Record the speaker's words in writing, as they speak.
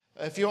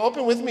If you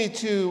open with me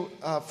to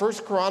 1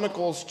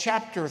 Chronicles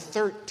chapter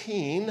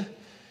 13,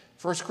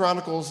 1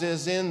 Chronicles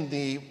is in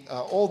the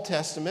Old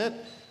Testament.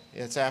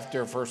 It's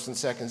after 1st and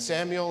 2nd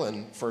Samuel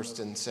and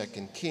 1st and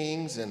 2nd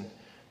Kings, and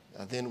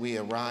then we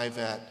arrive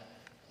at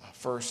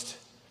 1st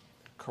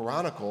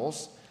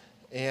Chronicles.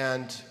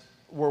 And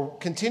we're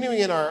continuing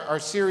in our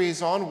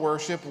series on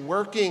worship,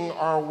 working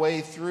our way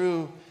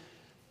through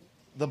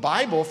the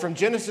Bible from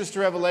Genesis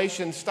to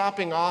Revelation,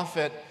 stopping off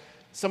at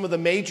some of the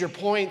major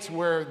points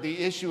where the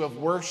issue of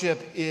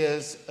worship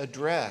is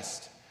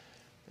addressed.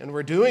 And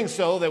we're doing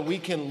so that we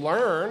can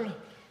learn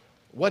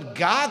what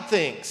God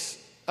thinks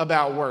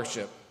about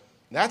worship.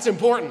 That's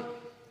important,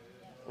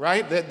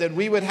 right? That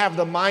we would have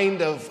the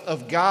mind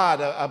of God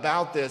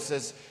about this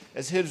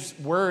as His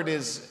Word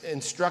is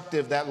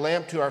instructive, that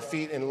lamp to our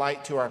feet and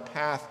light to our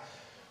path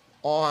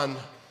on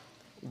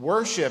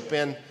worship.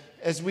 And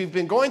as we've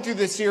been going through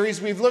this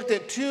series, we've looked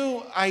at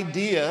two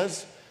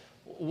ideas.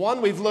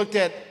 One, we've looked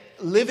at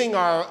living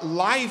our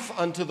life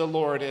unto the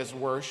Lord as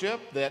worship,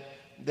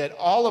 that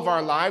all of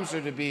our lives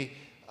are to be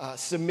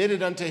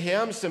submitted unto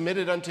Him,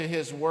 submitted unto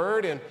His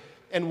Word.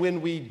 And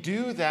when we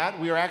do that,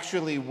 we are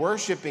actually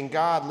worshiping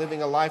God,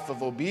 living a life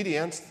of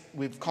obedience.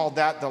 We've called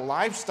that the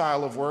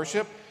lifestyle of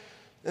worship.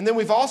 And then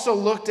we've also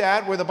looked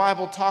at where the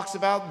Bible talks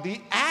about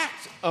the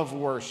act of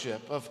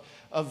worship,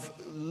 of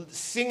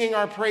singing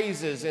our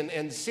praises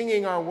and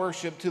singing our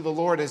worship to the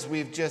Lord as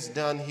we've just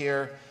done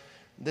here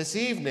this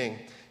evening.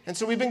 And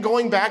so we've been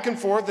going back and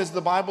forth as the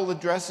Bible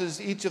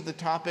addresses each of the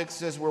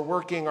topics as we're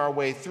working our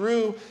way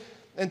through.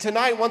 And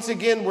tonight, once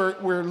again, we're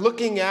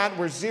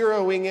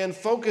zeroing in,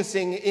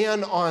 focusing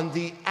in on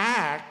the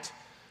act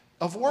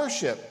of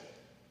worship.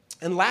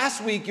 And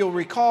last week, you'll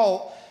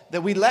recall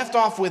that we left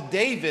off with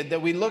David,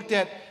 that we looked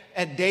at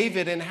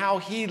David and how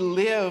he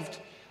lived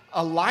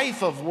a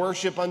life of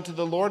worship unto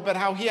the Lord, but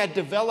how he had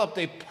developed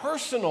a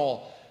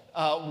personal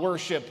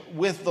worship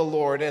with the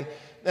Lord.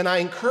 And I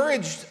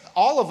encouraged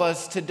all of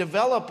us to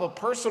develop a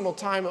personal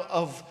time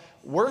of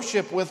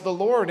worship with the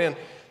Lord, and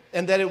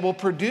that it will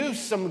produce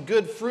some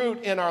good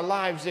fruit in our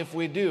lives if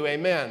we do.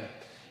 Amen.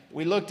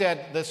 We looked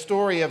at the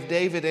story of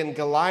David and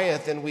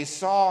Goliath, and we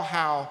saw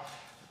how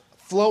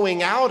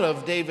flowing out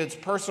of David's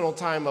personal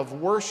time of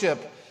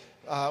worship,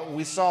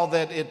 we saw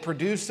that it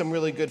produced some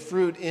really good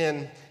fruit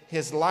in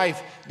his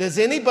life. Does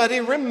anybody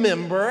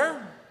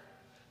remember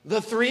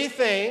the three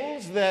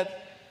things that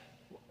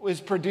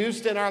was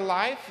produced in our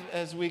life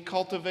as we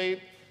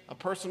cultivate a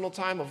personal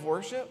time of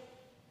worship?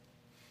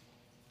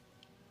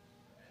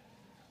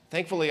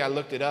 Thankfully, I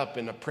looked it up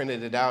and I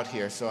printed it out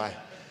here, so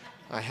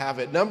I have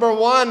it. Number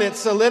one, it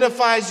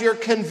solidifies your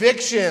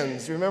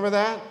convictions. Remember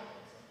that?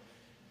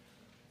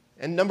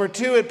 And number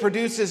two, it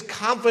produces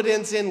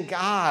confidence in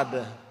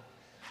God.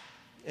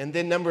 And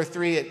then number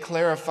three, it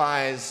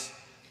clarifies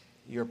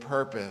your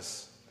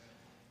purpose.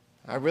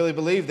 I really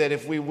believe that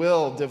if we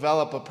will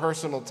develop a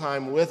personal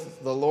time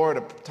with the Lord,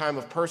 a time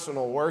of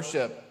personal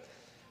worship,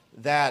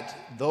 that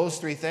those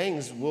three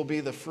things will be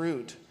the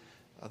fruit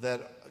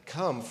that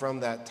come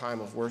from that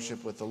time of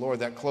worship with the Lord,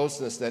 that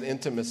closeness, that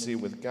intimacy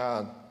with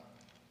God.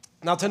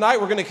 Now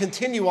tonight we're going to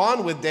continue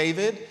on with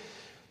David.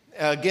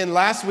 Again,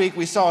 last week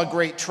we saw a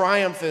great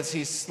triumph as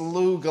he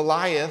slew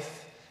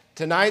Goliath.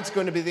 Tonight's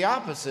going to be the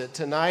opposite.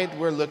 Tonight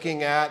we're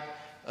looking at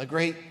a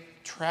great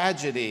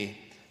tragedy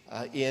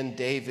in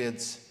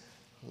David's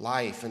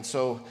life. And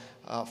so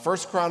 1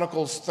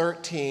 Chronicles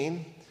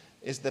 13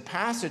 is the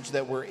passage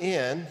that we're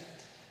in.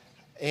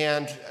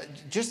 And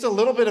just a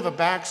little bit of a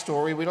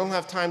backstory. We don't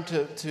have time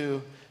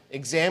to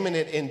examine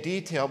it in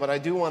detail, but I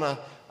do want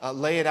to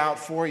lay it out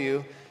for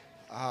you.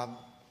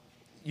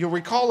 You'll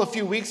recall a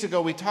few weeks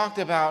ago we talked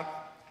about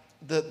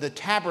the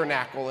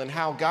tabernacle and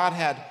how God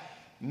had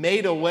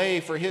made a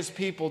way for His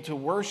people to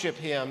worship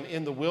Him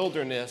in the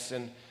wilderness,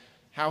 and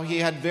how He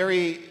had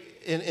very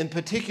in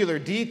particular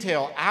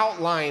detail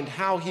outlined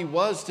how He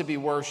was to be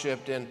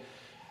worshiped, and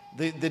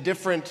the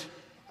different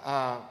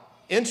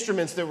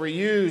instruments that were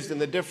used and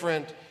the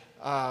different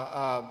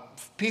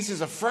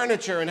pieces of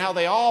furniture, and how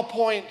they all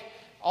point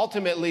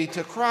ultimately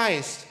to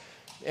Christ.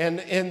 And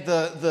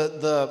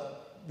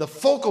the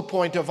focal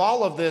point of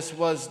all of this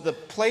was the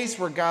place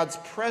where God's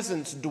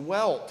presence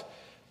dwelt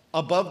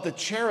above the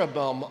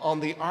cherubim on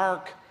the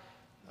Ark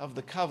of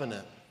the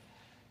Covenant.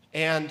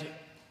 And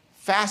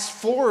fast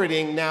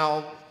forwarding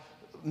now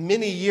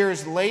many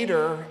years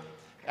later,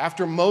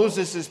 after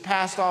Moses has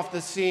passed off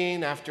the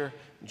scene, after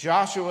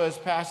Joshua has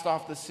passed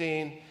off the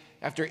scene,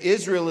 after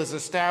Israel is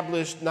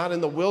established, not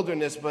in the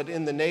wilderness, but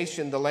in the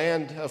nation, the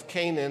land of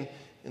Canaan,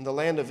 in the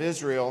land of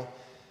Israel,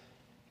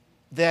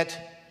 that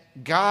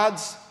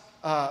God's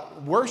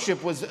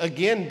worship was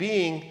again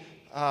being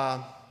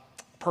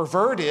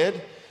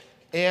perverted,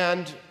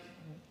 and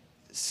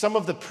some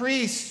of the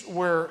priests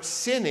were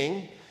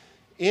sinning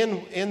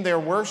in their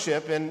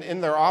worship and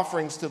in their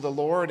offerings to the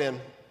Lord, and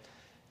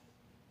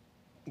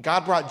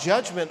God brought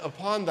judgment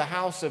upon the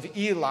house of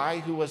Eli,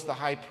 who was the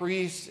high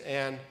priest.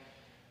 And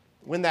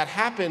when that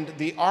happened,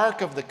 the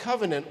Ark of the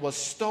Covenant was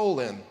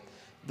stolen.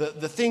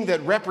 the thing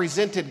that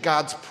represented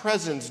God's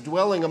presence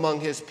dwelling among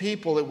his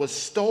people, it was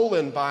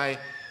stolen by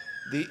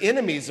the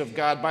enemies of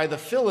God, by the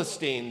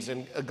Philistines,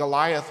 and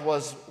Goliath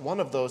was one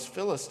of those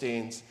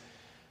Philistines.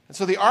 And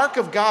so the ark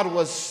of God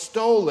was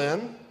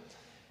stolen,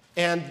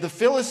 and the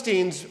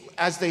Philistines,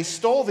 as they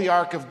stole the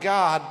ark of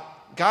God,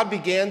 God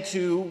began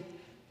to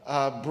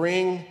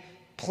bring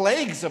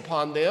plagues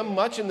upon them,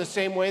 much in the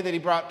same way that he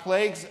brought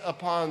plagues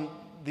upon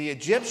the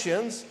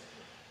Egyptians.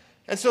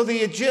 And so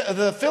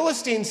the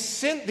Philistines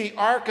sent the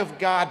ark of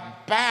God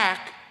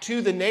back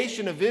to the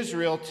nation of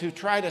Israel to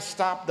try to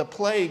stop the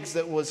plagues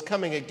that was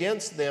coming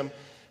against them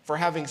for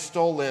having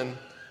stolen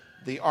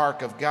the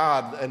ark of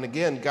God. And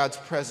again, God's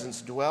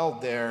presence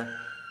dwelled there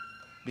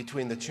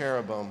between the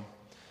cherubim.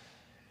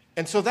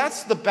 And so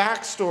that's the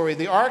backstory.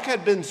 The ark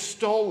had been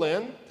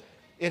stolen.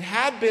 It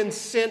had been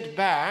sent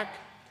back,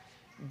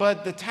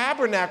 but the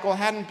tabernacle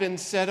hadn't been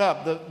set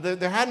up.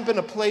 There hadn't been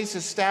a place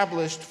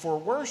established for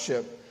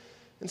worship.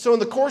 And so in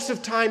the course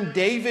of time,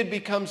 David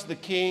becomes the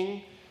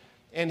king,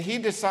 and he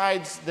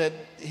decides that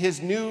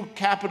his new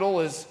capital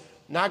is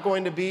not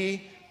going to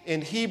be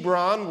in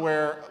Hebron,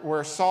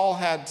 where Saul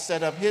had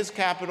set up his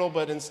capital,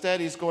 but instead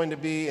he's going to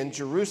be in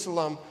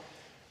Jerusalem.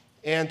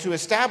 And to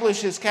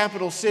establish his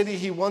capital city,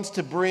 he wants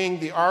to bring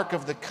the Ark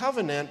of the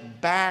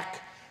Covenant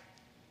back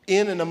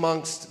in and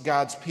amongst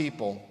God's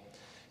people.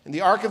 And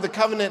the Ark of the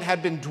Covenant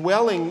had been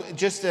dwelling,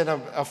 just in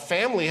a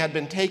family had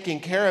been taking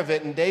care of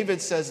it. And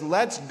David says,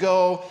 let's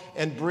go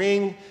and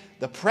bring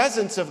the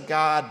presence of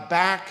God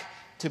back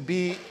to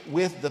be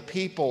with the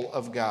people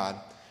of God.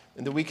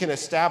 And that we can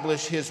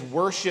establish his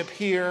worship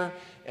here,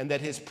 and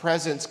that his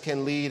presence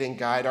can lead and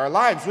guide our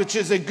lives, which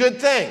is a good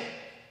thing.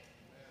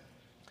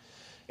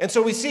 And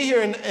so we see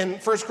here in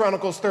 1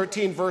 Chronicles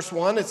 13, verse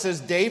 1, it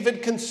says,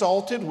 David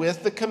consulted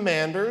with the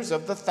commanders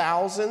of the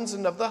thousands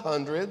and of the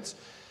hundreds,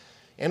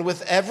 and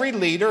with every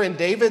leader. And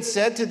David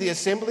said to the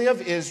assembly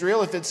of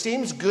Israel, if it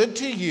seems good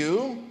to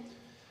you,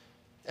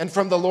 and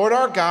from the Lord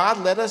our God,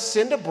 let us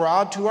send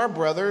abroad to our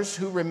brothers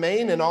who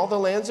remain in all the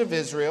lands of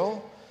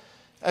Israel,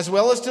 as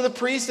well as to the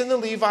priests and the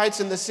Levites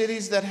in the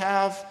cities that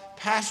have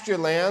pasture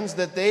lands,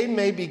 that they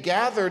may be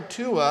gathered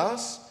to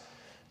us.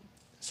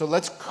 So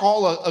let's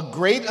call a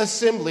great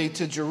assembly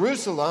to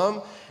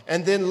Jerusalem,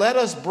 and then let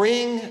us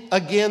bring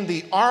again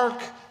the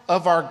ark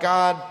of our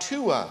God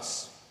to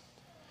us.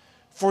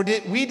 For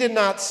we did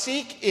not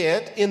seek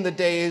it in the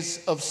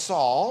days of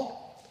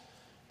Saul.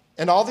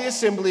 And all the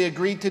assembly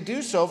agreed to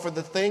do so, for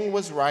the thing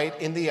was right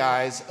in the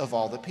eyes of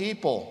all the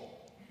people.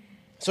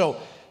 So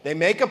they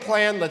make a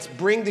plan. Let's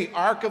bring the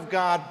ark of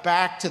God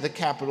back to the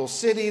capital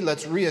city.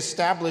 Let's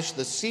reestablish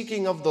the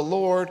seeking of the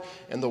Lord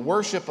and the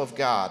worship of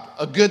God.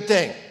 A good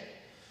thing.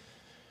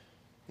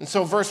 And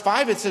so verse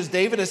 5, it says,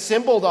 David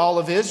assembled all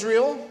of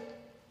Israel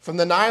from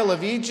the Nile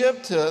of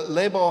Egypt to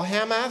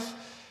Lebo-Hamath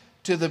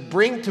to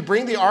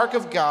bring the ark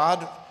of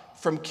God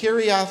from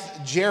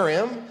Kiriath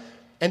Jearim.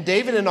 And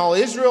David and all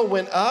Israel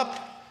went up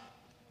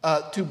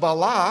to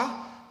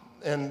Baalah.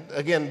 And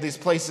again, these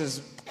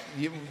places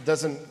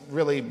doesn't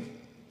really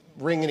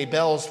ring any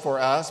bells for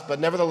us, but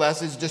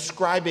nevertheless is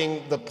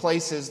describing the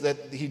places that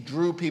he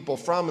drew people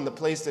from and the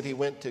place that he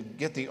went to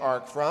get the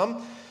ark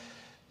from.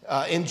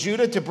 In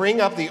Judah to bring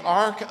up the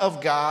ark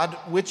of God,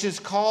 which is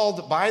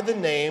called by the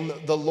name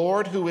the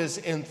Lord who is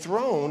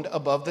enthroned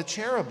above the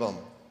cherubim.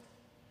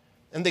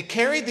 And they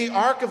carried the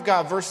ark of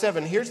God, verse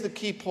 7, here's the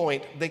key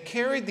point. They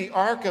carried the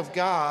ark of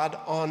God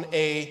on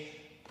a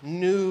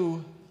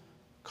new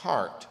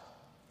cart.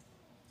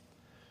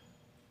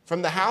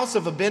 From the house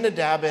of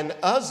Abinadab and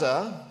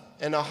Uzzah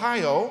and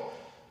Ahio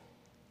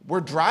were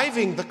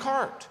driving the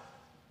cart.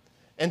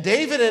 And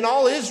David and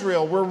all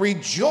Israel were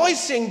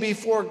rejoicing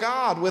before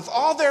God with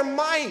all their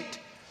might,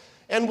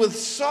 and with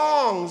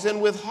songs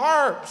and with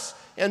harps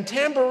and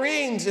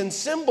tambourines and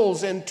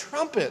cymbals and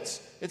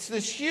trumpets. It's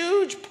this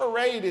huge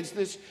parade. It's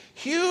this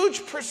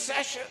huge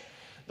procession.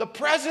 The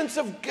presence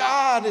of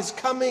God is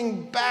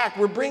coming back.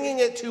 We're bringing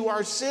it to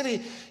our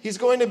city. He's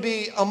going to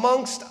be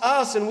amongst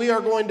us, and we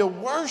are going to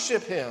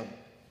worship him.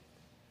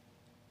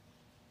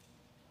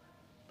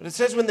 But it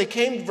says when they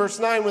came, verse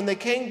 9, when they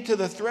came to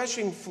the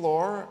threshing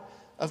floor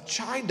of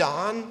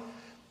Chidon,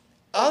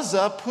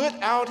 Uzzah put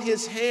out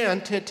his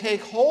hand to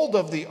take hold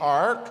of the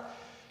ark,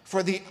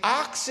 for the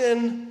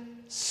oxen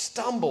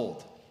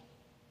stumbled.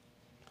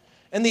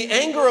 And the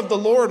anger of the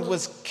Lord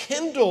was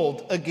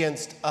kindled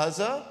against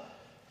Uzzah,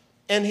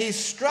 and he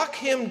struck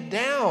him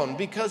down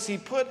because he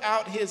put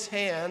out his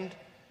hand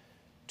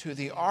to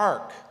the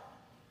ark.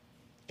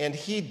 And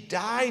he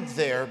died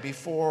there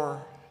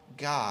before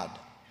God.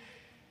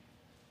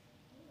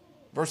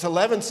 Verse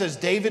 11 says,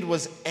 David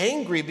was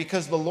angry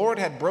because the Lord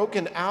had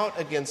broken out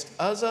against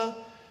Uzzah,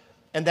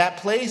 and that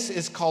place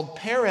is called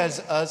Perez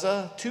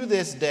Uzzah to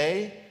this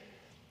day.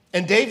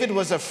 And David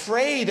was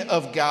afraid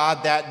of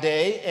God that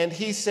day, and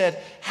he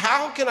said,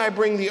 how can I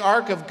bring the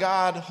ark of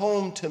God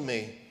home to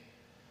me?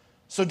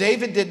 So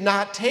David did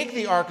not take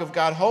the ark of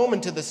God home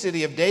into the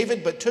city of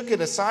David, but took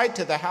it aside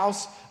to the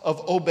house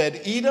of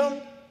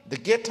Obed-Edom, the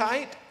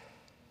Gittite.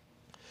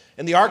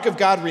 And the ark of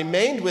God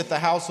remained with the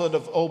household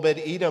of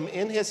Obed-Edom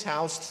in his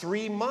house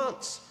 3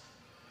 months.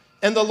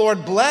 And the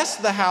Lord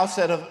blessed the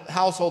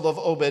household of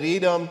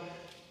Obed-Edom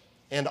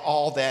and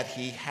all that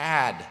he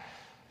had.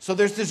 So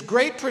there's this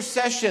great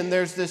procession.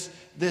 There's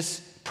this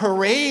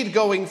parade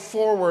going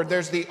forward.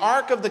 There's the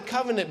Ark of the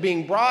Covenant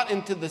being brought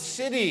into the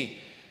city.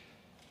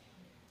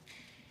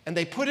 And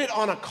they put it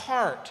on a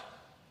cart.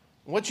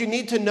 What you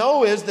need to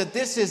know is that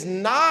this is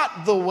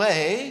not the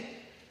way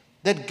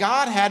that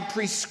God had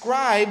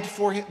prescribed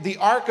for the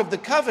Ark of the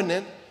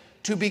Covenant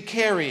to be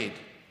carried.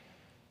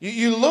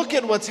 You look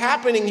at what's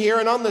happening here,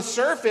 and on the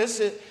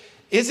surface,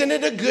 isn't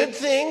it a good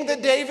thing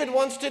that David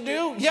wants to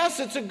do? Yes,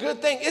 it's a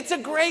good thing. It's a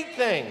great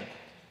thing.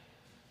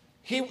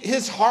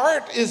 His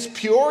heart is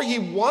pure. He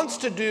wants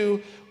to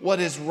do what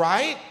is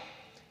right.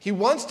 He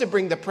wants to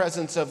bring the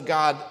presence of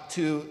God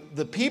to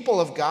the people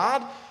of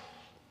God.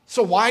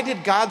 So why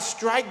did God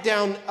strike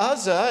down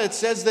Uzzah? It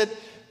says that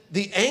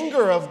the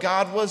anger of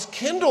God was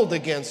kindled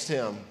against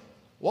him.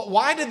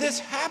 Why did this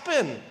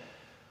happen?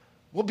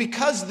 Well,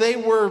 because they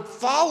were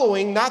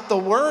following not the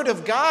word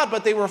of God,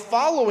 but they were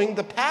following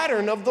the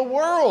pattern of the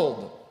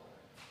world.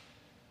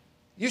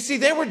 You see,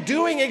 they were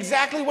doing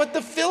exactly what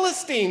the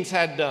Philistines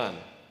had done.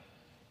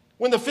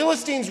 When the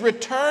Philistines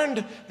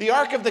returned the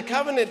Ark of the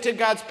Covenant to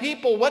God's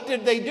people, what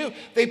did they do?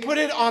 They put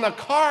it on a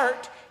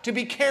cart to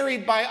be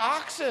carried by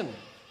oxen.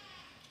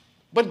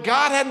 But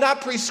God had not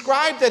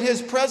prescribed that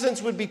his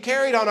presence would be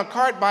carried on a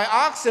cart by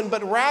oxen,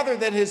 but rather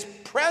that his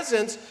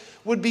presence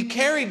would be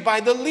carried by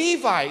the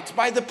Levites,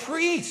 by the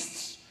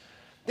priests.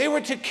 They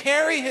were to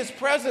carry his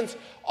presence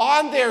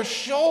on their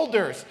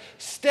shoulders,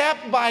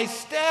 step by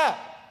step,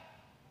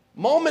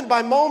 moment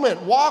by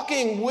moment,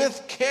 walking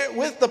with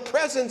the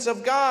presence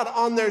of God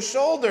on their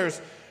shoulders,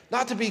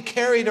 not to be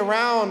carried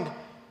around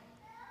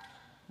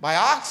by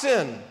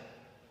oxen.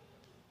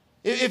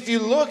 If you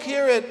look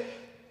here at,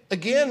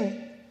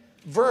 again,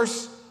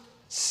 verse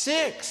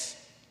 6,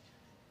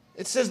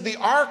 it says, the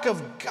ark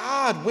of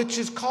God, which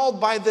is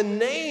called by the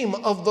name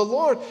of the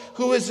Lord,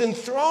 who is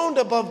enthroned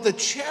above the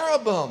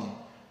cherubim.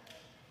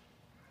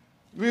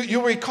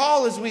 You'll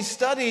recall as we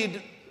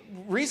studied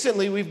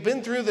recently, we've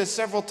been through this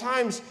several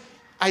times,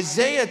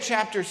 Isaiah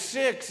chapter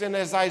 6, and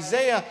as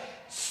Isaiah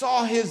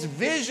saw his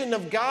vision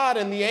of God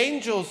and the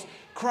angels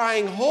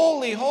crying,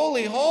 holy,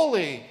 holy,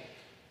 holy,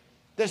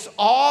 this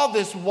awe,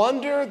 this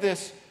wonder,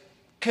 this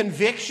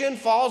conviction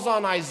falls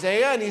on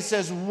Isaiah, and he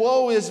says,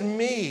 woe is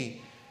me.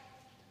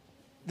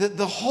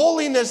 The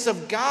holiness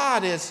of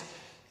God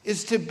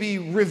is to be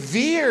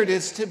revered,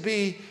 is to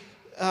be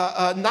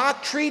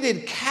not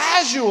treated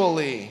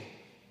casually.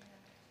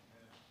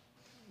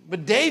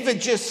 But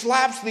David just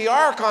slaps the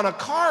ark on a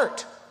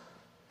cart.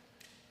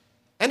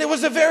 And it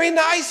was a very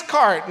nice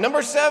cart.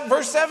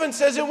 Verse 7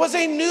 says it was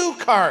a new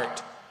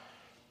cart.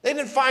 They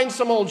didn't find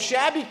some old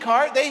shabby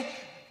cart.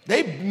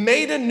 They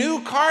made a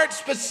new cart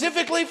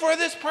specifically for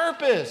this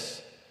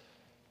purpose.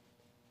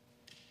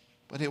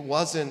 But it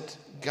wasn't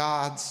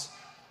God's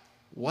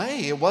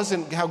way. It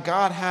wasn't how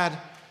God had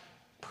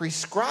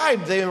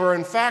prescribed. They were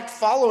in fact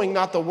following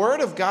not the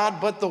word of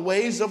God, but the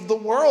ways of the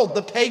world,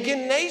 the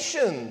pagan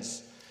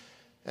nations,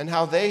 and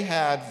how they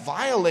had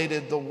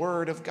violated the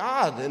word of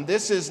God. And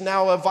this is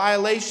now a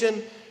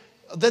violation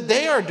that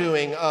they are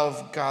doing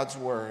of God's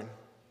word.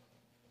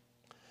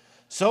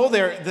 So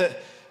the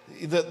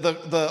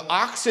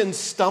oxen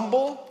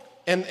stumble.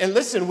 And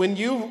listen, when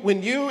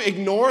you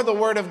ignore the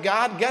word of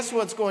God, guess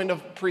what's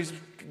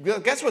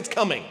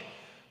coming?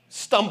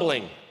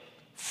 Stumbling,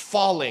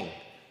 falling.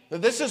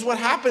 This is what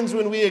happens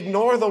when we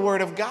ignore the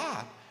word of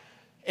God.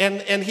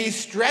 And he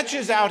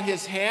stretches out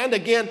his hand.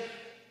 Again,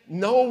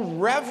 no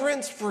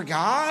reverence for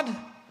God,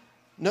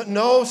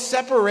 no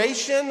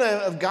separation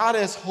of God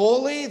as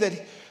holy,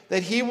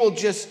 that he will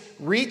just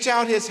reach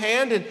out his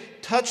hand and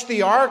touch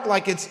the ark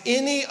like it's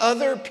any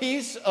other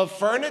piece of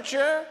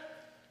furniture.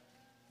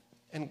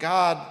 And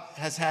God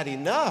has had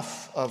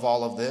enough of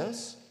all of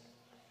this.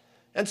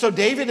 And so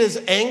David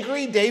is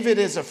angry. David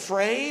is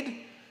afraid.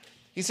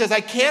 He says,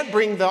 I can't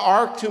bring the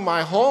ark to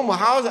my home.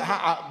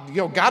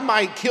 God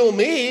might kill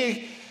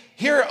me.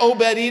 Here,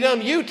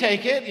 Obed-Edom, you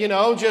take it.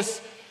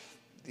 Just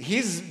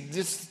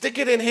stick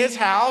it in his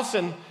house,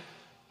 and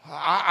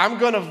I'm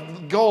going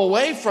to go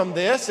away from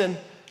this. And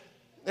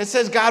it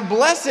says God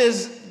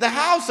blesses the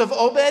house of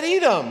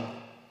Obed-Edom.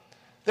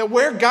 That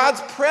where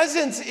God's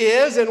presence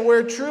is and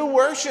where true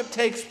worship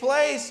takes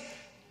place,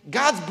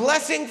 God's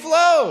blessing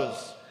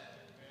flows.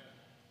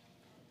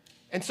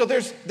 And so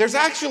there's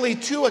actually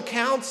two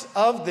accounts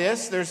of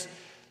this. There's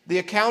the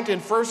account in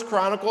 1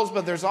 Chronicles,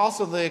 but there's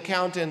also the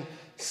account in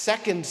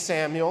 2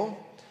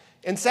 Samuel.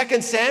 In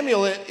 2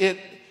 Samuel,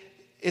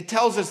 it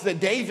tells us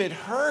that David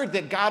heard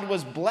that God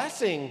was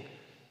blessing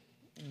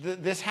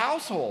this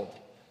household.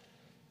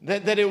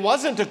 That it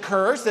wasn't a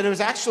curse, that it was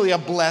actually a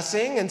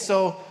blessing. And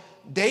so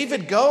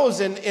David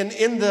goes, and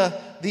in the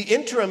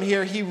interim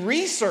here, he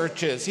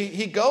researches.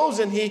 He goes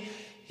and he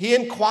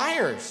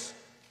inquires.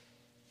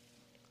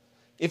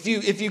 If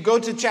you go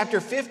to chapter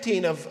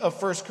 15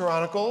 of 1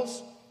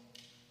 Chronicles,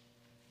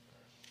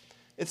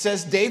 It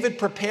says, David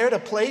prepared a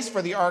place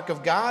for the ark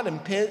of God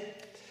and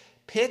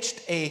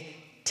pitched a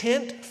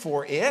tent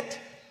for it.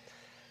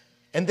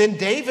 And then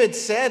David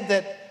said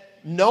that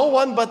no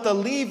one but the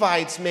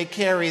Levites may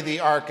carry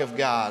the ark of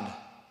God,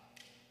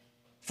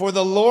 for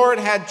the Lord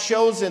had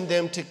chosen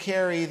them to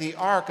carry the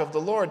ark of the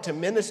Lord, to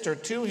minister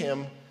to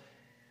him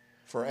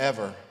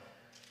forever.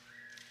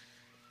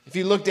 If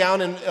you look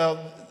down in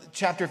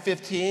chapter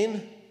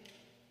 15,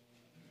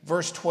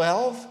 verse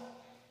 12,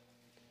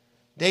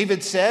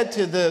 David said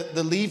to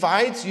the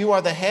Levites, you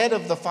are the head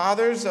of the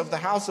fathers of the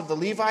house of the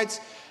Levites.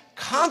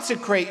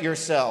 Consecrate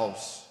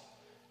yourselves.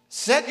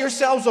 Set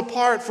yourselves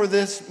apart for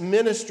this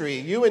ministry,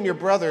 you and your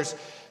brothers,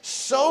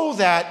 so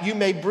that you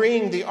may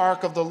bring the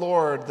ark of the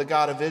Lord, the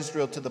God of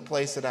Israel, to the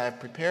place that I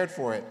have prepared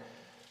for it.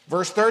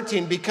 Verse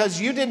 13,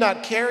 because you did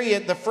not carry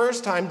it the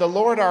first time, the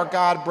Lord our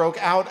God broke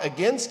out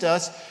against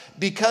us,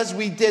 because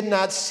we did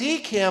not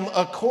seek him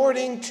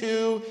according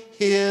to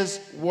his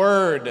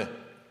word.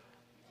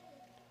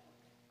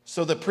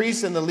 So the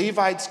priests and the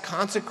Levites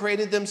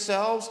consecrated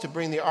themselves to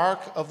bring the ark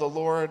of the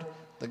Lord,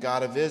 the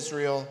God of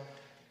Israel.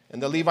 And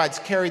the Levites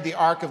carried the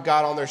ark of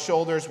God on their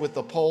shoulders with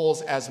the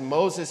poles, as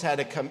Moses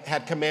had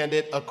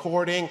commanded,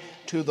 according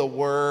to the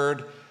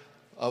word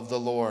of the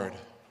Lord.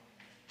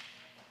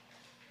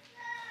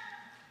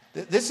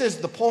 This is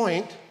the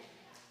point,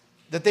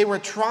 that they were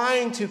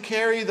trying to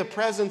carry the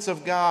presence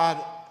of God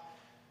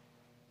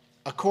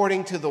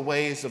according to the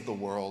ways of the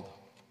world.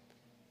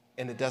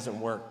 And it doesn't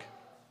work.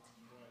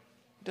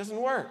 It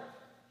doesn't work.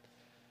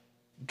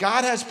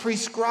 God has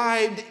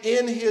prescribed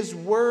in his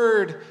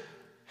word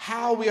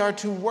how we are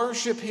to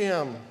worship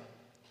him.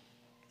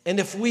 And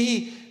if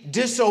we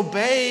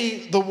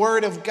disobey the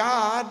word of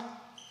God,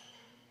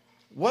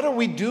 what are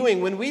we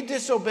doing? When we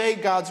disobey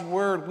God's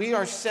word, we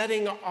are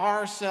setting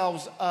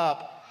ourselves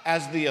up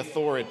as the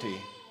authority.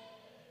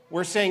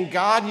 We're saying,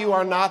 God, you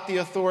are not the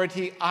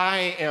authority,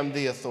 I am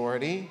the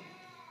authority.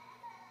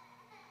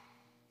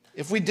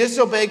 If we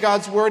disobey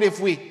God's word, if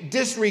we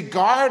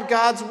disregard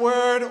God's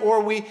word, or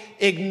we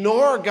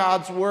ignore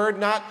God's word,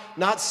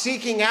 not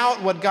seeking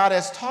out what God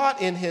has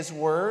taught in his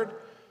word,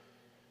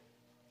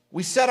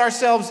 we set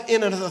ourselves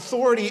in an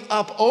authority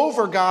up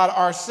over God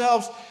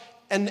ourselves,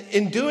 and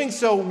in doing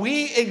so,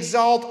 we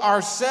exalt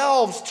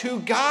ourselves to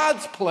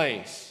God's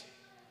place.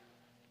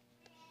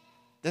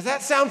 Does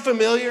that sound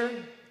familiar?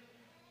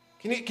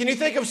 Can you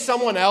think of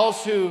someone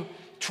else who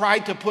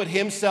tried to put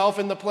himself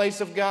in the place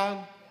of God?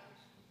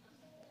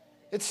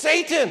 It's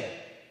Satan.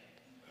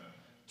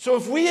 So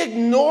if we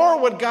ignore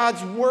what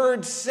God's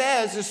word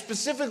says, and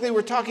specifically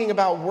we're talking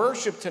about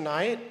worship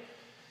tonight,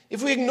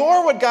 if we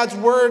ignore what God's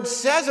word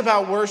says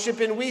about worship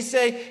and we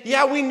say,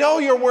 yeah, we know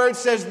your word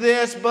says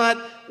this, but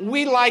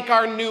we like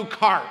our new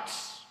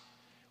carts.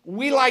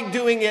 We like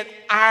doing it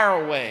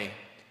our way.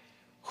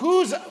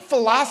 Whose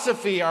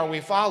philosophy are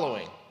we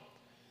following?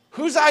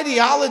 Whose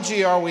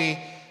ideology are we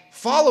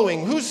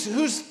following?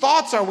 Whose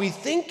thoughts are we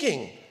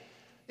thinking?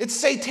 It's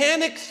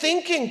satanic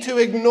thinking to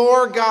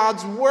ignore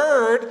God's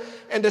word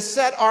and to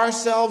set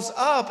ourselves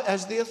up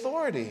as the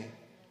authority.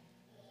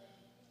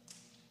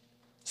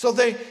 So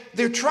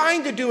they're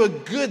trying to do a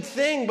good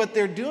thing, but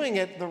they're doing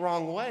it the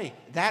wrong way.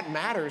 That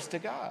matters to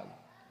God.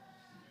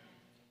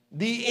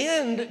 The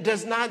end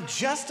does not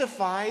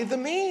justify the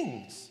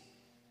means.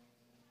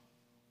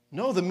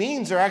 No, the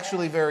means are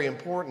actually very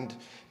important,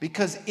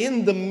 because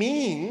in the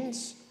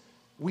means,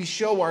 we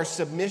show our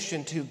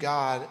submission to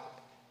God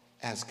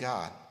as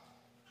God.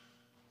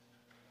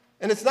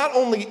 And it's not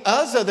only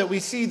Uzzah that we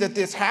see that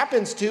this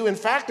happens to. In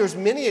fact, there's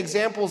many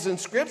examples in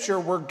Scripture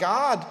where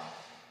God,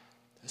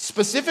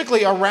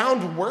 specifically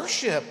around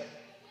worship,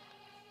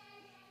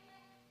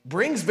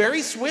 brings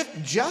very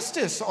swift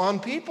justice on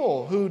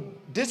people who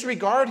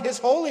disregard his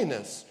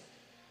holiness.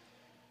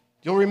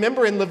 You'll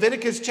remember in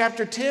Leviticus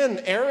chapter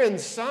 10,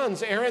 Aaron's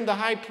sons, Aaron the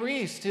high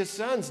priest, his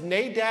sons,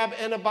 Nadab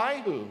and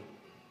Abihu.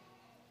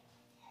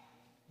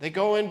 They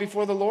go in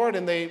before the Lord,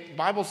 and the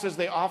Bible says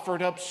they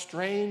offered up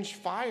strange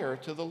fire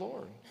to the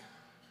Lord.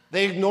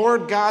 They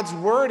ignored God's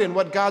word and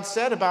what God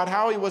said about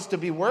how he was to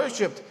be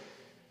worshiped,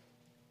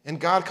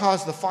 and God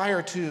caused the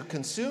fire to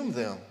consume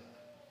them.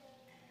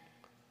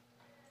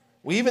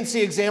 We even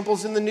see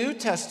examples in the New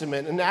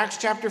Testament. In Acts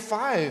chapter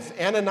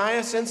 5,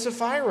 Ananias and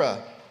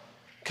Sapphira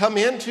come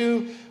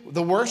into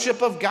the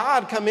worship of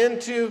God, come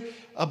into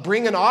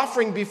bring an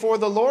offering before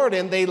the Lord,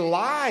 and they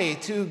lie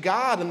to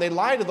God, and they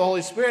lie to the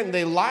Holy Spirit, and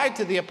they lie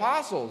to the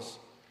apostles.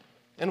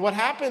 And what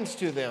happens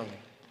to them?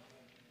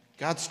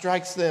 God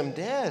strikes them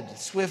dead,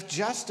 swift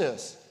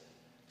justice.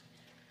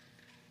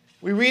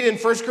 We read in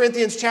 1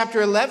 Corinthians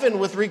chapter 11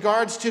 with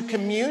regards to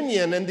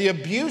communion and the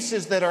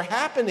abuses that are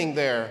happening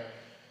there,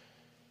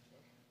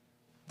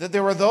 that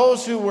there were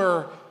those who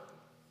were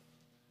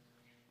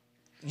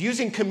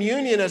using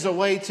communion as a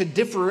way to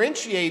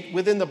differentiate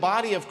within the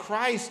body of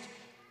Christ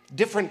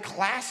different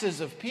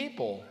classes of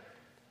people,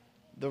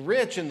 the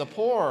rich and the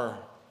poor,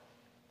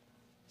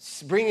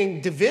 bringing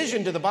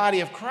division to the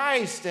body of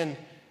Christ. And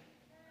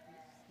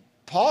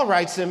Paul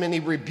writes him and he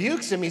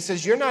rebukes him. He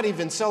says, you're not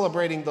even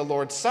celebrating the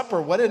Lord's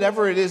Supper.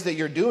 Whatever it is that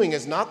you're doing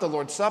is not the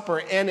Lord's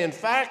Supper. And in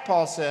fact,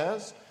 Paul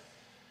says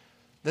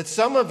that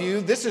some of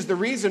you, this is the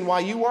reason why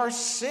you are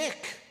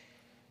sick.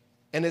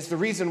 And it's the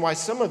reason why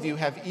some of you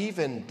have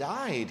even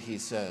died, he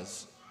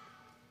says.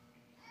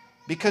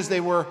 Because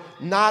they were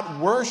not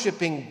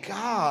worshiping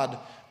God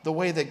the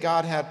way that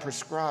God had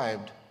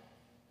prescribed.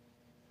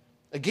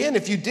 Again,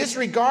 if you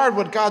disregard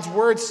what God's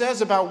word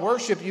says about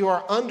worship, you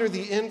are under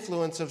the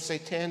influence of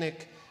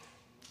satanic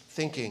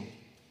thinking.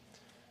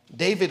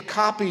 David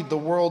copied the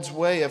world's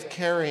way of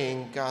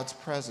carrying God's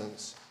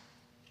presence.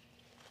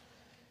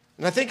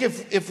 And I think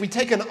if we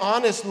take an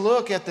honest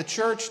look at the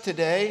church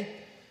today,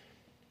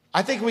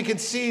 I think we can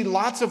see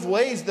lots of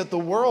ways that the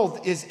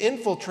world is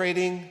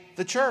infiltrating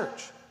the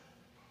church.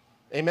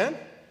 Amen?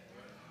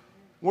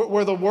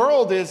 Where the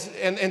world is,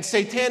 and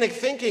satanic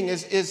thinking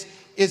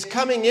is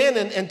coming in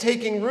and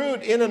taking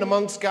root in and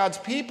amongst God's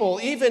people,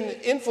 even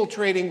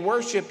infiltrating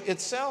worship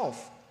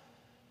itself.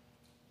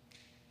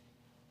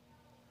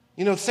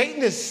 You know,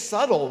 Satan is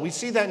subtle. We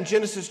see that in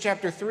Genesis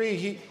chapter 3.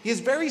 He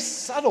is very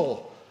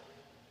subtle.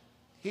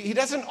 He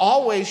doesn't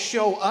always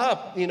show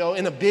up,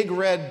 in a big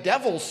red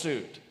devil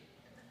suit.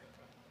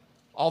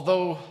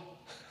 Although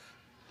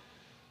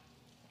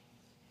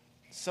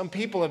some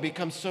people have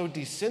become so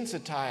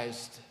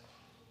desensitized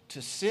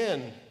to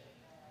sin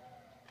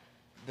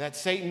that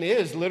Satan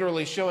is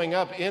literally showing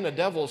up in a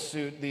devil's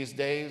suit these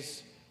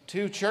days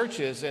to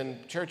churches,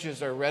 and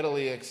churches are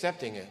readily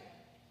accepting it.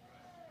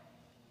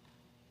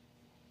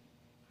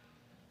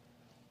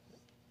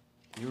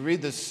 You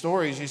read the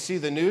stories, you see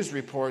the news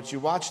reports, you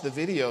watch the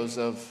videos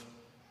of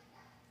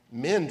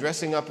men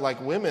dressing up like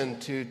women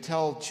to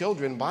tell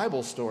children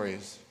Bible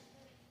stories.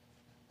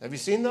 Have you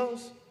seen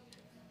those?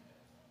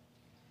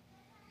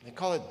 They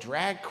call it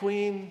drag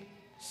queen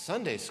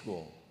Sunday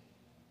school.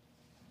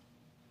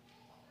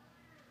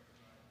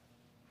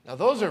 Now,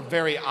 those are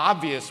very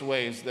obvious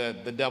ways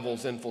that the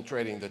devil's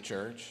infiltrating the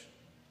church.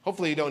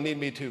 Hopefully, you don't need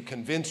me to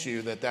convince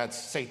you that that's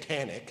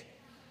satanic.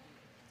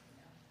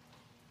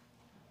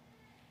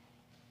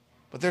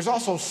 But there's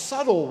also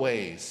subtle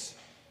ways.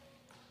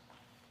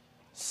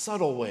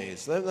 Subtle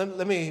ways.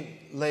 Let me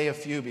lay a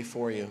few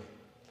before you.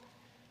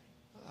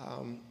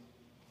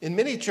 In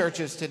many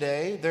churches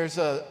today, there's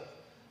a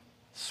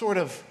sort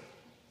of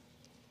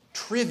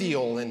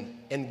trivial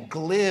and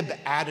glib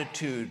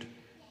attitude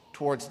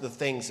towards the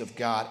things of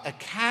God, a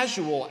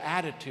casual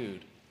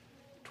attitude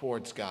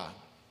towards God,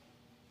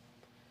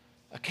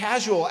 a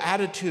casual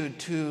attitude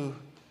to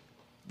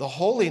the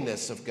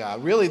holiness of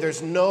God. Really,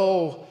 there's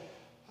no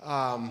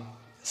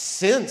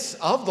sense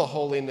of the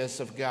holiness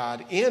of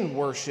God in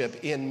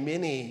worship in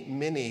many,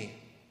 many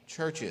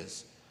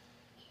churches,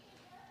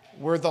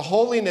 where the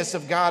holiness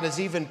of God is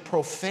even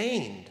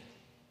profaned.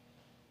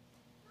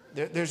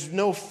 There's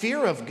no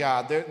fear of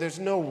God. There's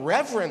no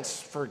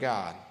reverence for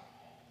God.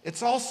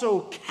 It's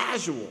also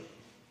casual.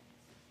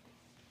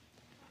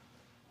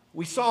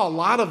 We saw a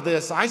lot of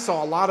this. I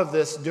saw a lot of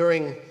this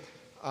during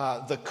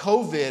the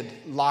COVID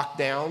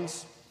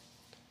lockdowns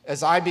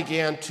as I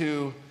began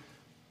to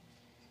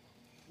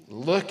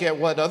look at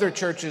what other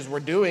churches were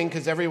doing,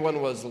 because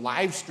everyone was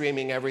live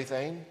streaming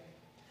everything.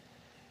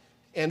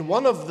 And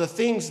one of the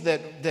things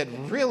that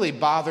really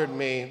bothered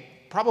me,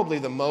 probably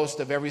the most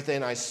of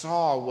everything I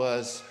saw,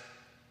 was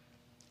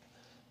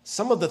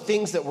some of the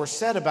things that were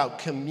said about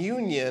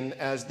communion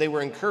as they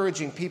were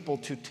encouraging people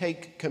to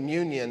take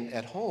communion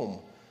at home.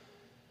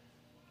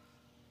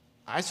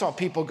 I saw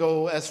people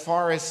go as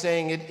far as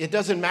saying, it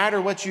doesn't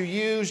matter what you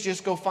use,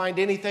 just go find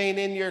anything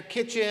in your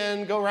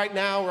kitchen, go right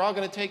now, we're all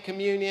going to take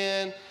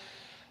communion.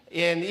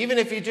 And even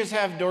if you just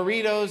have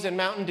Doritos and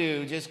Mountain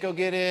Dew, just go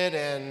get it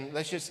and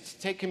let's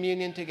just take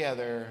communion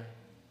together.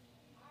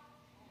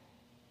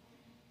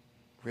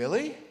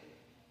 Really?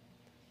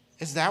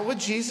 Is that what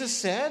Jesus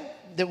said?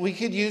 That we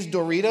could use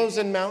Doritos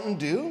and Mountain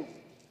Dew?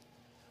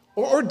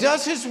 Or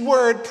does his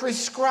word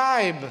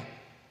prescribe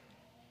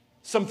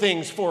some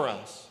things for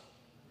us?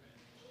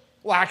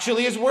 Well,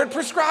 actually, his word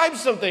prescribes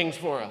some things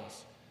for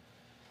us.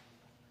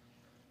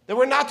 That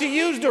we're not to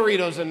use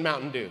Doritos and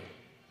Mountain Dew.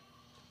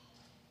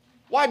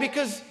 Why?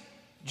 Because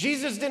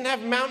Jesus didn't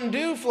have Mountain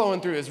Dew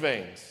flowing through his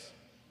veins.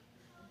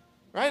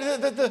 Right?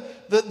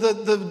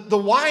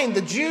 The wine,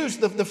 the juice,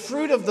 the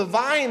fruit of the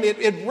vine,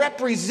 it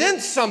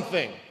represents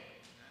something.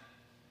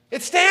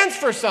 It stands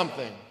for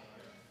something.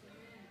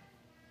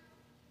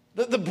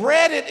 The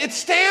bread, it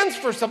stands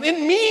for something.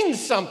 It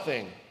means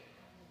something.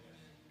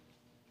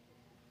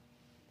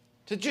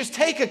 To just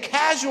take a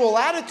casual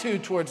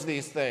attitude towards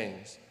these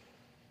things.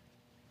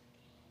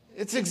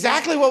 It's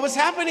exactly what was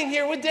happening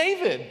here with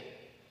David.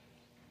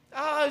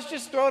 Let's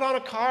just throw it on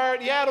a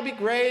cart. Yeah, it'll be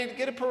great.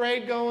 Get a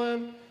parade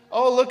going.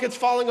 Oh, look, it's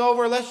falling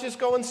over. Let's just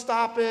go and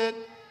stop it.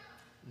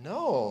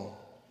 No.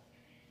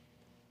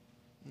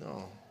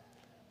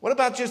 What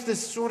about just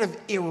this sort of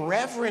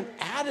irreverent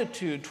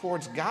attitude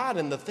towards God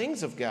and the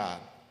things of God?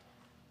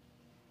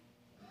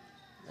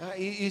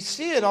 You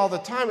see it all the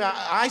time.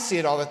 I see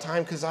it all the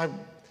time because I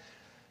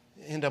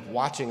end up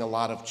watching a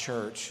lot of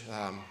church.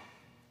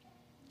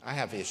 I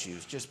have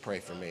issues. Just pray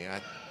for me.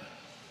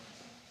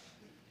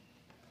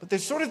 But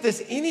there's sort of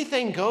this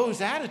anything goes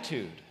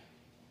attitude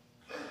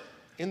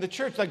in the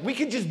church. Like we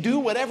can just do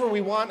whatever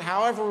we want,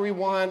 however we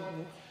want.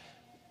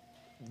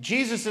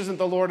 Jesus isn't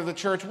the Lord of the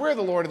church. We're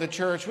the Lord of the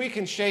church. We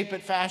can shape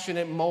it, fashion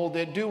it, mold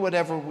it, do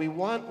whatever we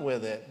want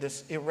with it.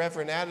 This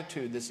irreverent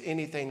attitude, this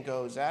anything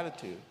goes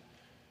attitude.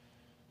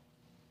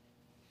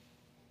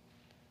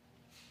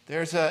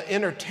 There's an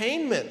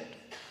entertainment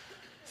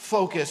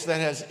focus that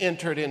has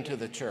entered into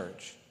the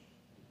church,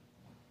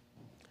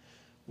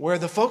 where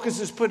the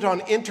focus is put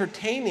on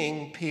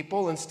entertaining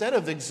people instead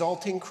of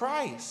exalting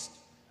Christ.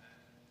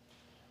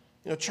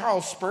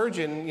 Charles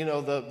Spurgeon,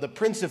 the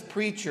Prince of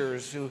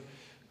Preachers who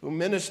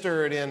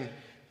ministered in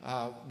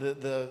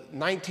the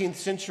 19th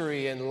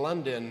century in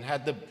London,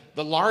 had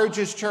the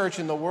largest church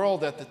in the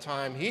world at the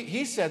time.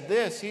 He said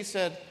this, he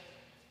said,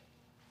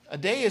 "A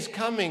day is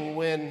coming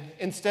when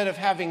instead of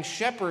having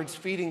shepherds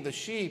feeding the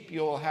sheep,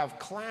 you'll have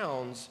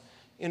clowns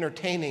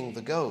entertaining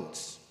the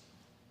goats."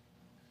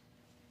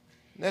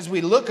 And as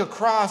we look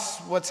across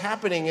what's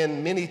happening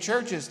in many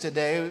churches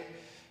today,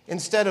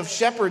 instead of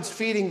shepherds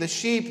feeding the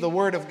sheep, the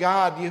Word of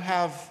God, you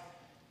have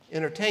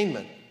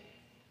entertainment.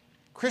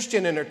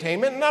 Christian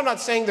entertainment. And I'm not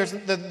saying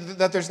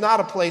that there's not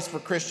a place for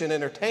Christian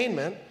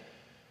entertainment,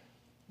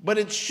 but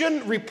it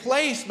shouldn't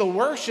replace the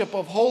worship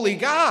of holy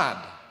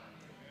God.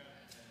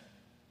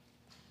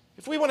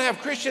 If we want to have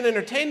Christian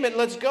entertainment,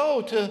 let's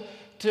go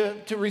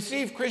to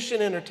receive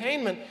Christian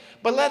entertainment,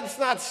 but let's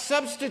not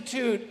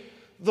substitute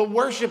the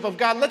worship of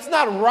God. Let's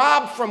not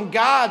rob from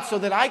God so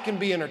that I can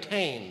be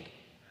entertained.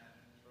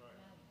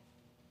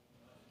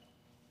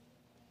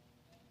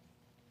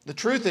 The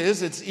truth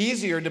is, it's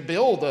easier to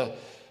build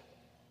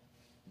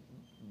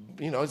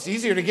it's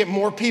easier to get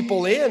more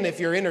people in if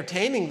you're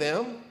entertaining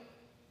them.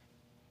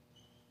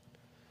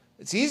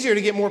 It's easier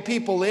to get more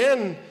people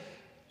in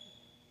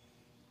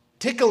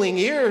tickling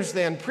ears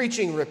than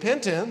preaching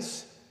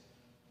repentance.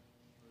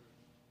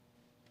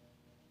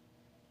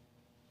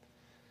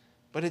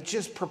 But it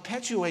just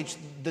perpetuates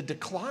the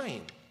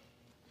decline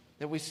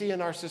that we see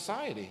in our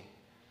society.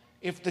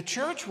 If the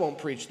church won't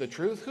preach the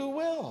truth, who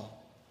will?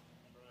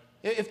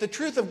 If the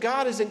truth of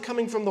God isn't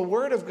coming from the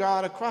Word of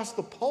God across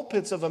the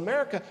pulpits of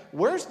America,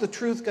 where's the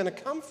truth going to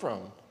come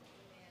from?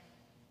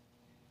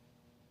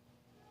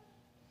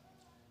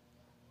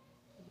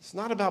 It's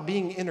not about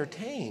being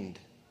entertained.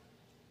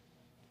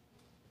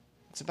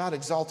 It's about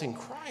exalting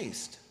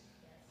Christ.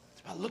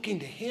 It's about looking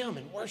to Him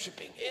and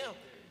worshiping Him,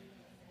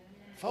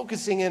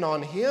 focusing in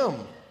on Him.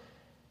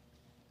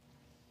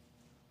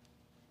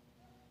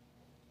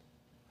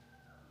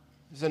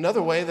 There's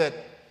another way that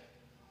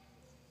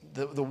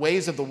the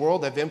ways of the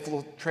world have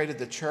infiltrated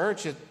the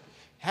church. It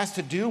has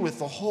to do with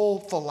the whole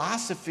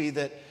philosophy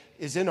that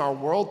is in our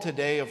world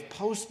today of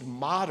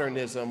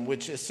postmodernism,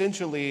 which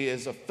essentially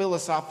is a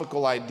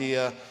philosophical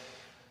idea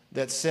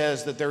that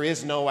says that there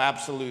is no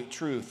absolute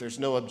truth, there's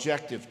no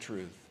objective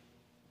truth.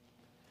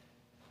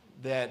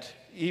 That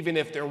even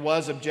if there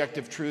was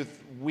objective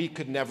truth, we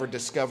could never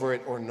discover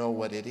it or know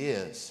what it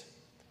is.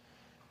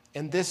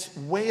 And this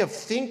way of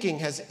thinking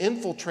has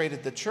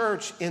infiltrated the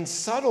church in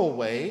subtle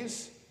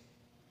ways,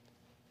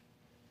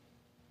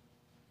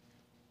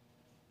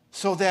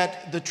 so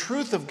that the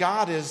truth of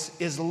God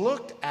is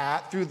looked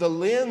at through the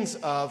lens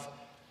of,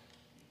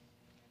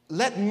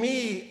 let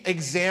me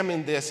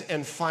examine this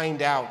and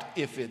find out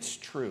if it's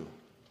true.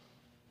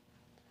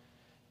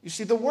 You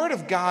see, the Word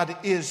of God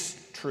is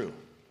true.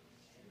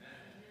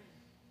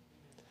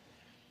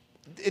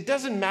 It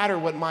doesn't matter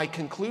what my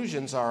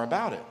conclusions are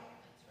about it.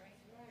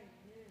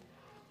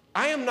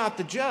 I am not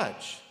the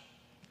judge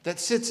that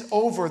sits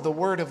over the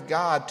Word of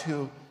God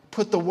to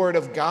put the Word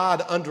of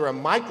God under a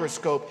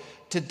microscope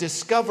to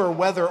discover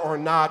whether or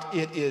not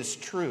it is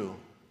true.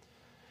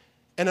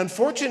 And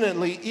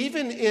unfortunately,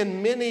 even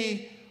in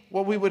many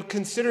what we would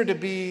consider to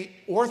be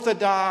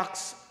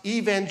orthodox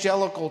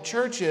evangelical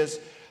churches,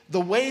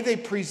 the way they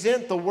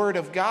present the Word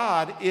of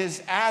God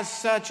is as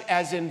such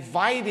as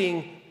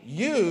inviting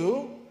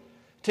you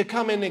to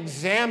come and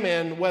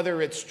examine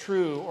whether it's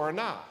true or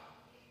not.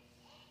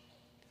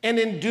 And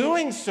in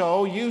doing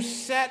so, you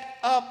set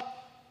up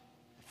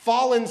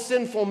fallen,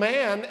 sinful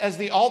man as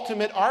the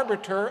ultimate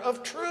arbiter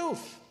of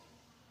truth.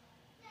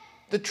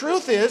 The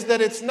truth is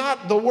that it's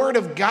not the Word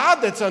of God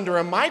that's under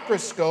a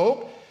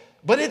microscope,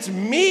 but it's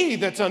me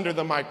that's under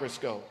the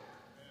microscope,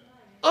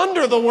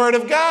 under the Word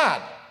of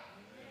God.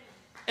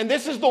 And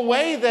this is the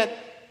way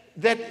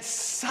that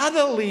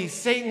subtly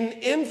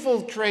Satan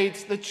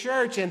infiltrates the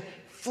church and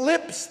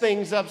flips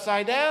things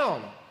upside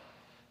down.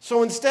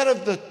 So instead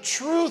of the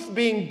truth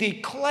being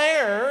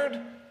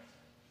declared,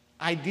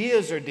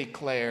 ideas are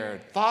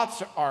declared,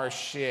 thoughts are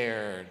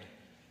shared,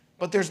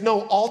 but there's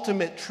no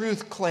ultimate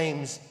truth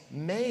claims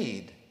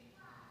made.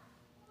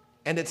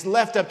 And it's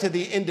left up to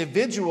the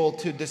individual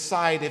to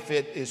decide if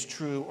it is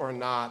true or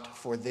not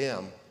for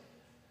them.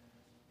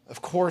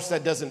 Of course,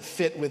 that doesn't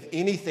fit with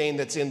anything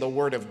that's in the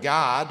Word of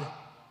God.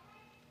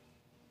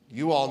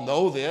 You all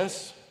know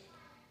this.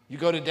 You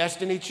go to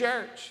Destiny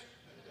Church.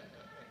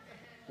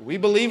 We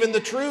believe in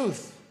the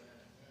truth.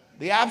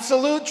 the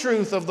absolute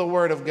truth of the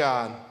Word of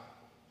God.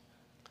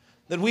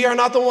 That we are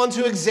not the ones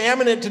who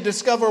examine it to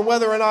discover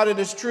whether or not it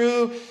is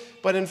true,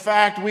 but in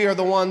fact, we are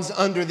the ones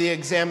under the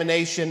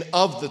examination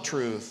of the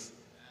truth.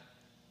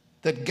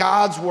 That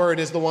God's Word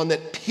is the one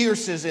that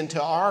pierces into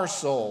our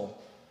soul.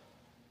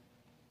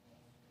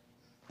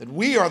 That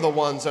we are the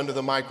ones under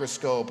the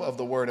microscope of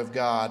the Word of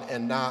God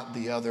and not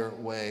the other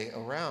way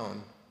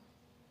around.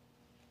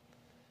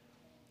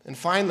 And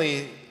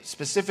finally,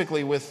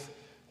 specifically with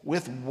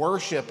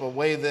worship, a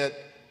way that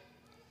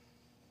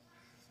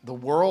the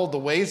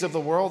ways of the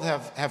world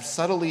have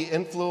subtly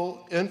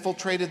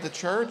infiltrated the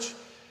church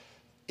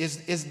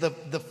is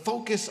the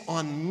focus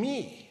on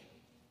me.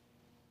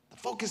 The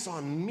focus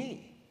on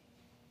me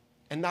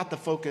and not the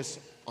focus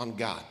on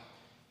God.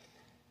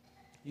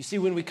 You see,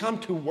 when we come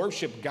to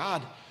worship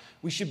God,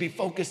 we should be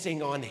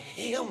focusing on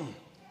Him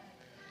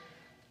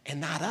and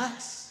not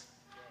us.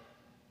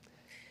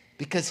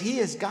 Because He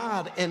is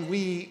God and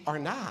we are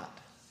not.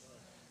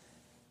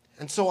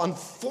 And so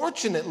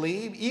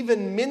unfortunately,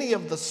 even many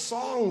of the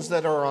songs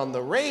that are on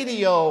the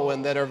radio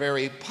and that are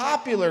very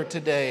popular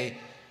today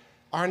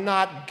are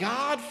not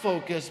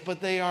God-focused,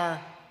 but they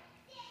are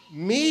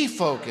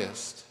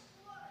me-focused.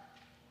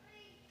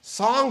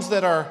 Songs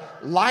that are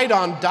light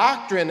on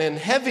doctrine and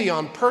heavy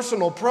on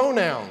personal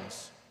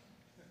pronouns.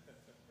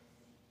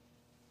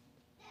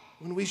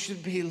 When we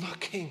should be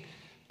looking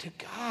to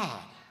God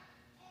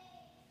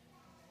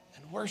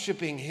and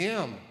worshiping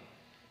Him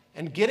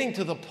and getting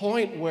to the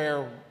point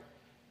where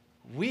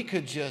we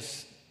could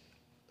just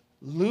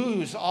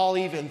lose all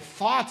even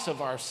thoughts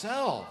of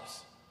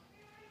ourselves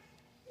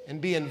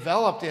and be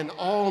enveloped in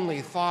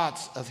only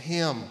thoughts of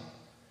Him,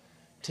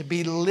 to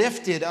be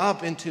lifted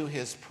up into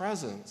His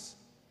presence.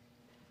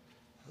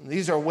 And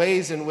these are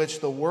ways in which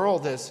the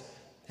world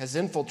has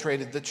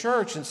infiltrated the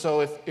church. And so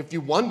if you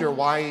wonder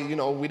why,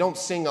 we don't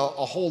sing a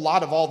whole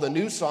lot of all the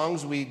new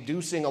songs, we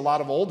do sing a lot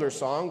of older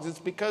songs, it's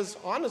because,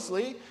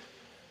 honestly,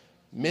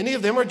 many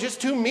of them are just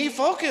too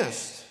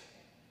me-focused.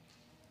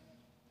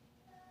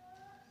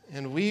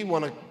 And we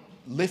want to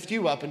lift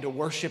you up into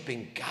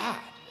worshiping God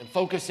and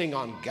focusing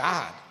on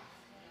God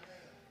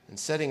and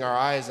setting our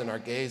eyes and our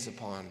gaze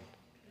upon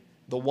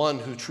the one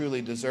who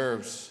truly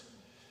deserves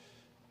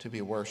to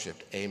be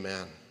worshiped.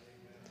 Amen.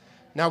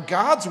 Now,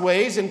 God's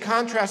ways, in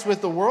contrast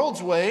with the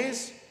world's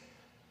ways,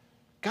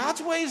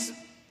 God's ways,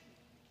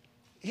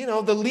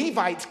 the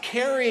Levites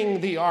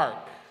carrying the ark,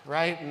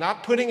 right?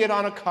 Not putting it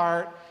on a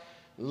cart,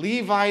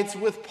 Levites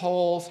with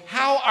poles.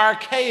 How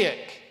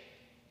archaic,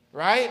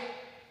 right?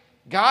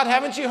 God,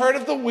 haven't you heard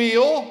of the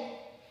wheel?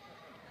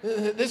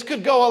 This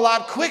could go a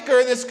lot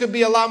quicker. This could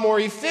be a lot more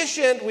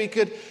efficient. We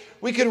could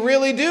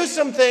really do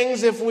some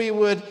things if we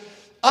would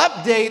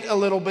update a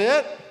little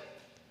bit.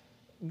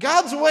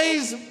 God's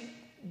ways,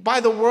 by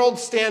the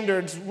world's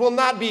standards, will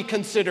not be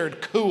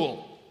considered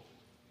cool.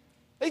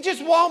 They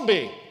just won't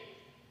be.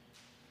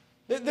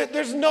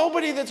 There's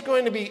nobody that's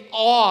going to be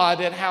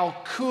awed at how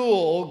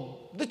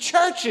cool the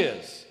church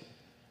is.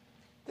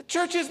 The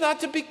church is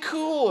not to be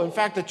cool. In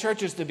fact, the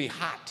church is to be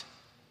hot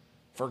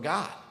for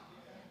God,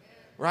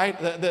 right?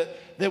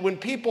 That when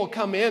people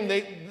come in,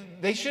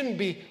 they shouldn't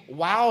be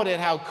wowed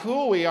at how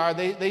cool we are.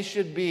 They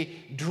should be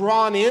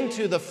drawn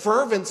into the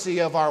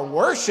fervency of our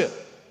worship.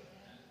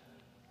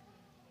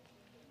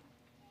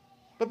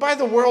 But by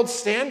the world's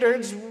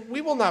standards,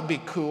 we will not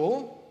be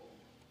cool.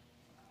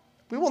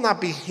 We will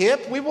not be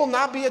hip. We will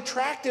not be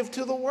attractive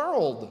to the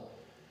world.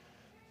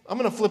 I'm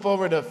going to flip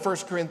over to 1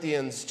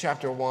 Corinthians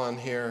chapter 1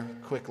 here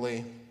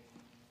quickly.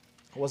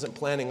 I wasn't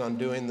planning on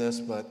doing this,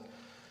 but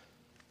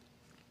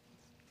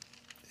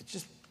it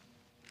just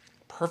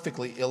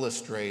perfectly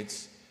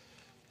illustrates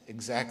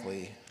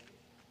exactly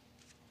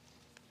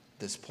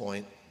this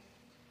point.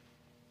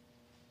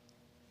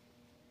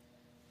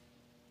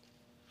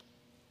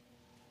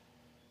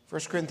 1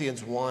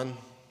 Corinthians 1,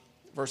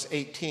 verse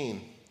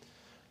 18.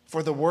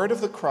 For the word of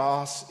the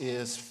cross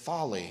is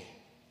folly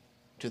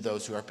to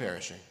those who are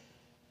perishing.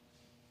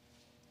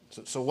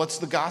 So what's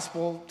the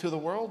gospel to the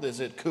world? Is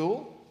it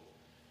cool?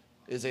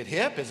 Is it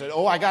hip? Is it,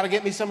 I got to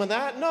get me some of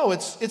that? No,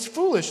 it's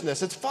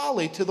foolishness. It's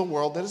folly to the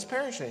world that is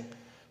perishing.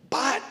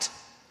 But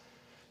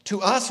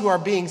to us who are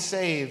being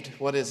saved,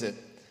 what is it?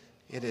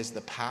 It is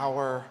the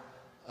power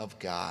of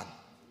God.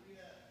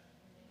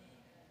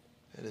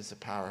 It is the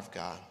power of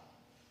God.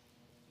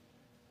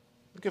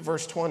 Look at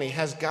verse 20.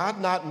 Has God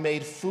not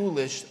made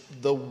foolish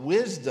the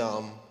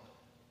wisdom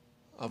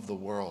of the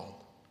world?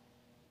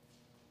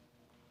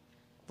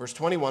 Verse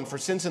 21, for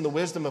since in the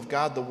wisdom of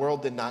God the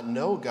world did not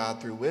know God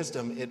through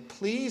wisdom, it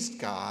pleased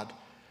God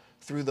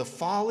through the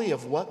folly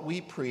of what we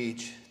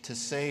preach to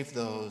save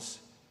those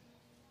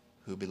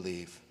who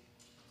believe.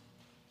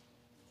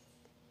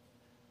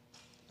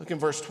 Look in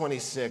verse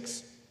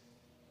 26.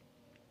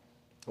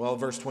 Well,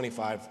 verse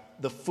 25.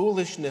 The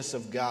foolishness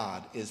of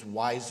God is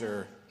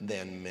wiser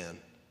than men.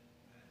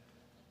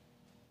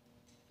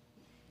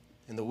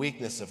 And the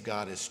weakness of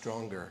God is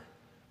stronger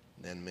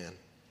than men.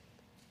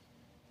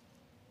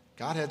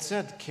 God had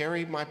said,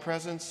 carry my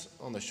presence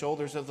on the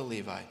shoulders of the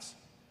Levites.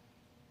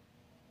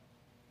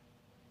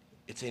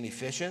 It's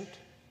inefficient.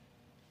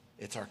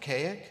 It's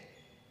archaic.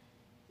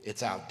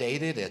 It's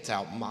outdated. It's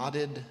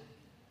outmoded.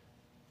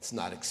 It's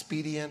not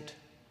expedient.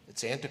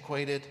 It's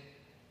antiquated.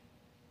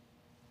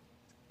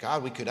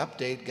 God, we could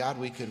update. God,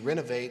 we could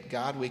renovate.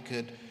 God, we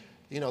could,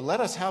 let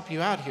us help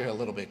you out here a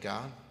little bit,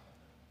 God.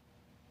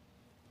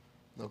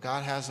 No,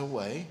 God has a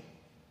way.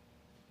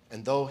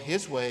 And though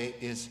his way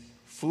is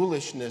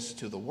foolishness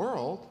to the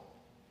world,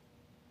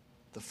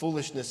 the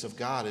foolishness of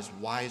God is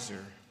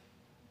wiser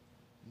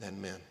than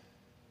men.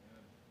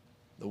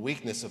 The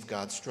weakness of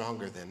God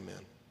stronger than men.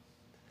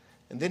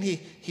 And then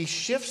he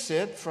shifts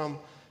it from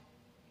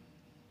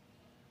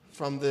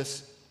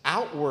this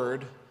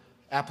outward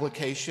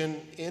application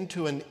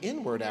into an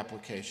inward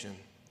application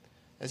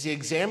as he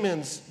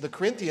examines the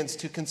Corinthians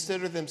to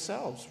consider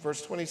themselves.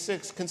 Verse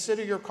 26,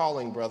 consider your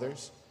calling,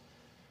 brothers.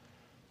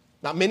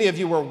 Not many of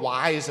you were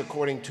wise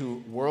according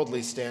to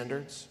worldly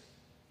standards.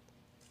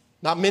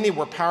 Not many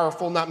were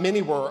powerful. Not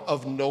many were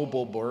of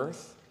noble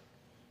birth.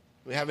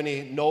 Do we have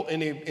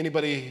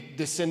anybody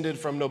descended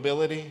from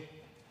nobility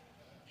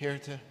here?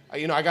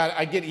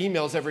 I get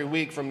emails every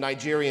week from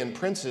Nigerian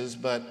princes,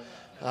 but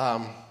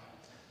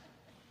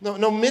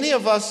no, many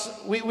of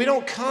us, we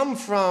don't come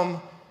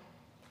from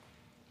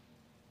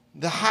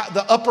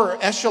the upper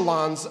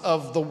echelons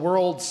of the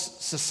world's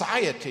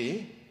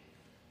society.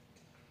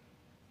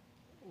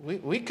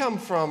 We come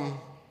from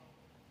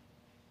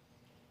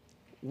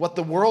what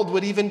the world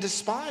would even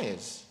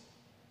despise.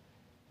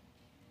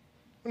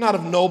 We're not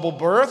of noble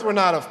birth. We're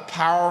not of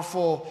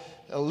powerful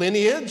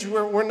lineage.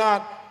 We're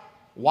not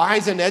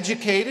wise and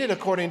educated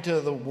according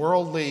to the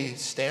worldly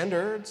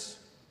standards.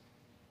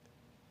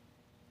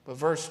 But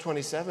verse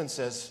 27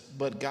 says,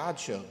 but God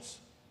chose.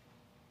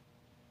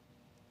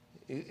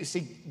 You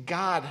see,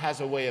 God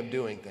has a way of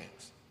doing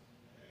things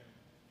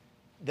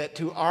that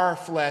to our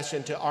flesh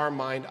and to our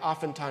mind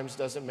oftentimes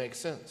doesn't make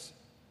sense.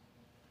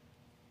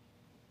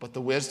 But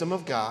the wisdom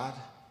of God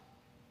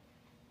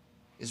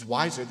is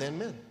wiser than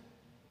men.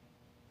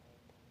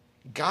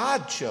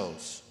 God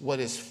chose what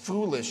is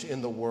foolish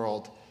in the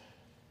world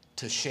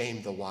to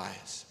shame the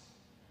wise.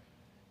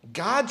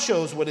 God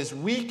chose what is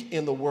weak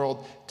in the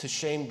world to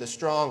shame the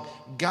strong.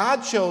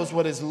 God chose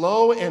what is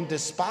low and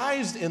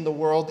despised in the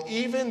world,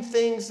 even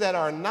things that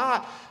are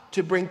not,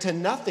 to bring to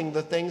nothing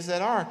the things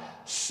that are.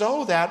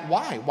 So that,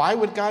 why? Why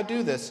would God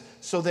do this?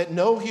 So that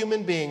no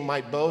human being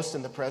might boast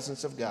in the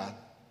presence of God.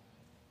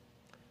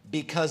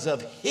 Because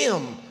of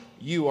him,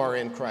 you are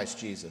in Christ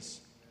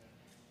Jesus.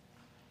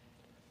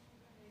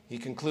 He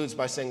concludes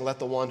by saying, let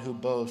the one who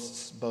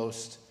boasts,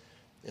 boast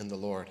in the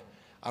Lord.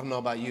 I don't know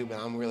about you, but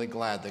I'm really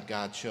glad that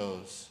God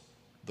chose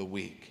the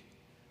weak.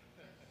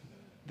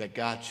 That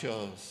God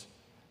chose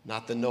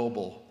not the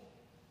noble,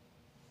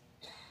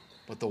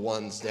 but the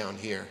ones down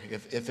here.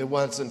 If it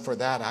wasn't for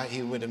that,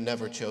 he would have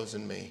never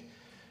chosen me.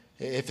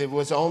 If it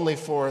was only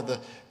for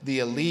the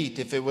elite,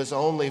 if it was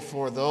only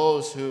for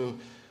those who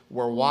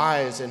were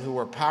wise and who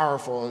were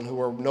powerful and who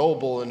were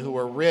noble and who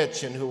were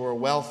rich and who were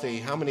wealthy,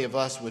 how many of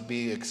us would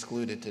be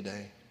excluded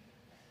today?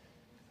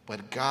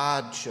 But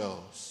God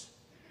chose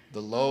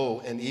the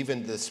low and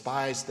even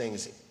despised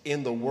things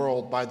in the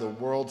world by the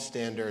world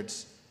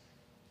standards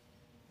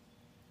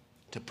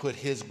to put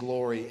his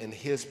glory and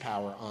his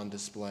power on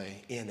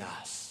display in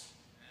us.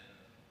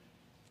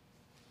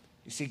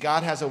 You see,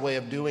 God has a way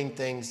of doing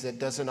things that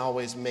doesn't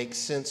always make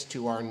sense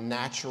to our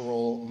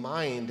natural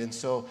mind. And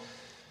so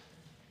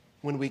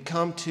when we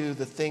come to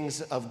the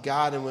things of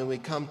God and when we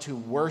come to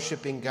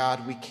worshiping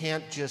God, we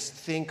can't just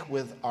think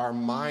with our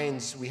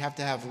minds. We have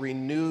to have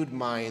renewed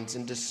minds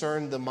and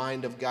discern the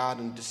mind of God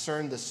and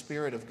discern the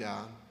Spirit of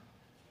God.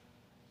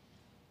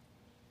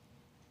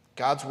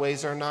 God's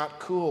ways are not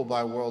cool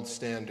by world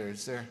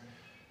standards. They're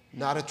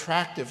not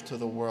attractive to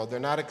the world.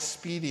 They're not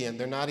expedient.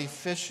 They're not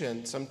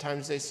efficient.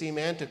 Sometimes they seem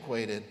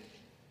antiquated.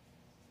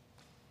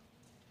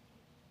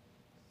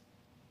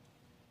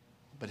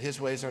 But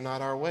his ways are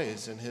not our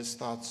ways, and his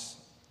thoughts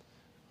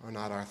are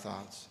not our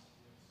thoughts.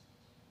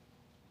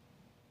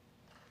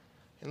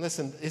 And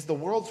listen, is the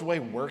world's way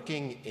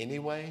working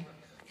anyway?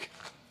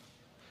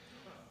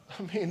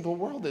 I mean, the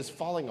world is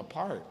falling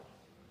apart.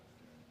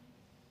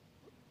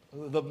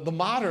 The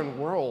modern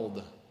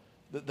world,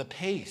 the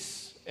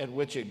pace at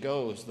which it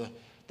goes,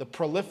 the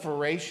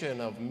proliferation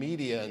of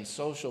media and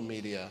social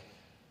media,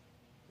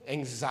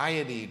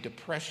 anxiety,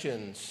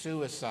 depression,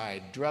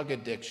 suicide, drug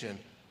addiction,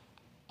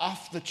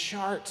 off the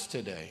charts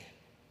today.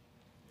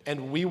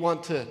 And we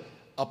want to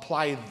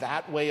apply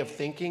that way of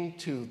thinking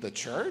to the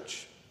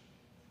church?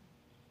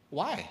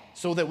 Why?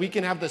 So that we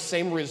can have the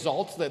same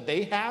results that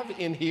they have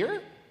in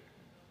here?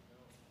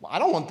 Well, I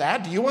don't want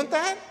that. Do you want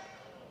that?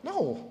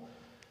 No.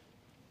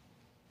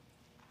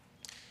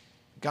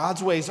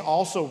 God's ways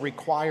also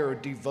require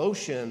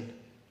devotion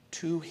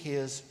to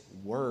his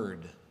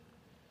word.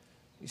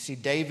 You see,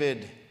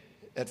 David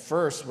at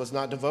first was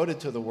not devoted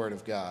to the word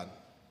of God.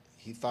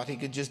 He thought he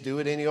could just do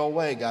it any old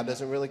way. God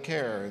doesn't really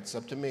care. It's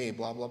up to me,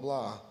 blah, blah,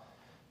 blah.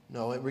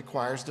 No, it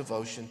requires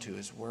devotion to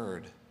his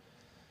word.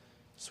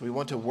 So we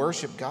want to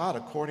worship God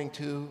according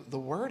to the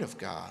word of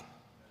God.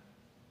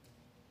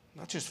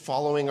 Not just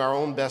following our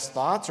own best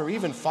thoughts or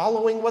even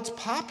following what's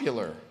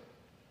popular.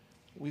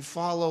 We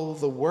follow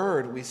the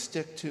Word. We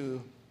stick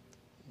to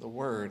the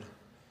Word.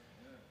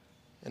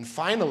 And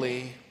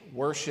finally,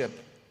 worship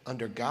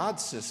under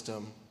God's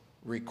system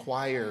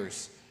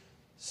requires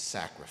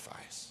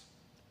sacrifice.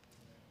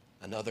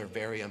 Another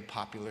very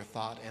unpopular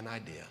thought and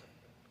idea.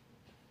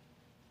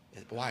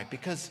 Why?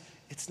 Because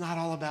it's not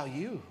all about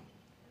you.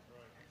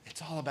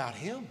 It's all about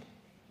Him.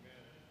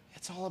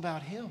 It's all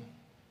about Him.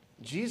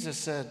 Jesus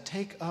said,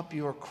 "Take up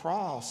your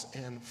cross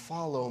and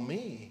follow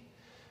me."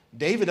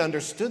 David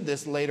understood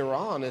this later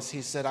on as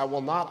he said, "I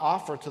will not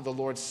offer to the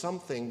Lord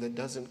something that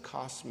doesn't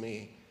cost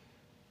me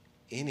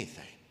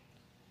anything."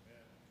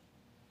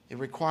 It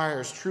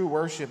requires, true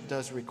worship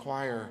does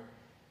require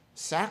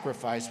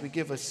sacrifice. We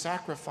give a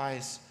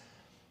sacrifice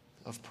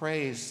of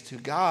praise to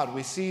God.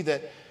 We see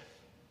that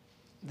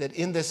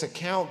in this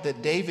account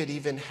that David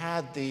even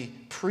had the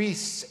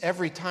priests,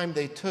 every time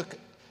they took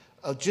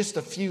just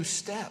a few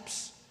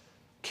steps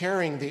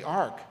carrying the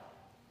ark,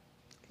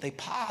 they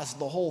paused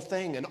the whole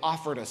thing and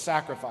offered a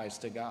sacrifice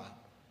to God.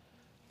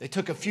 They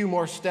took a few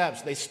more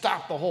steps. They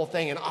stopped the whole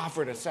thing and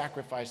offered a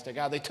sacrifice to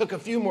God. They took a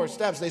few more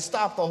steps. They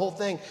stopped the whole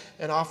thing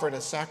and offered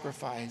a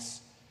sacrifice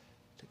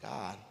to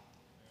God.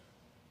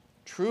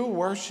 True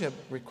worship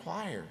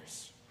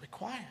requires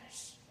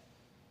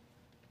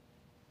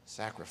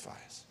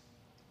sacrifice.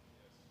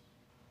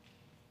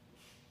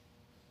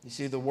 You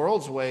see, the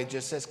world's way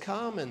just says,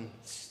 come and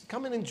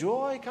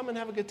enjoy, come and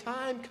have a good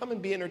time, come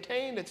and be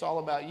entertained. It's all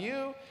about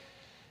you.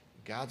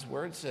 God's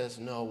word says,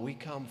 no, we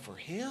come for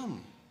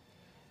Him.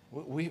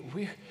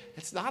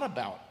 It's not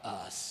about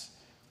us.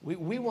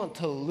 We want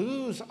to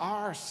lose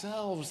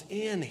ourselves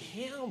in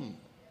Him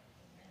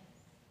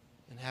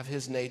and have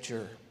His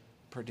nature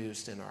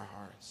produced in our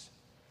hearts.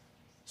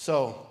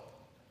 So,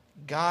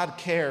 God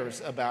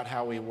cares about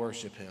how we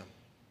worship Him.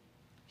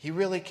 He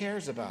really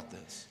cares about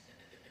this.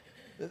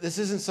 This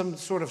isn't some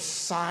sort of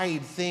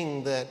side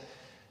thing that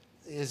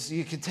is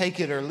you can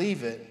take it or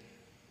leave it.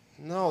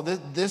 No,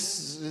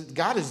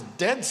 God is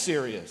dead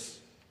serious.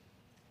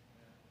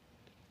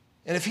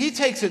 And if He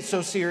takes it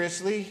so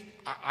seriously,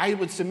 I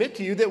would submit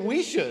to you that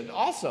we should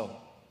also.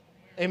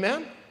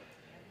 Amen?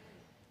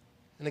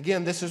 And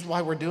again, this is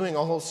why we're doing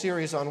a whole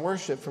series on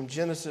worship from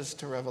Genesis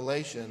to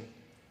Revelation.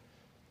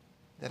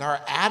 That our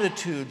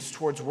attitudes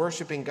towards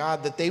worshiping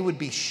God, that they would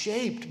be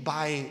shaped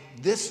by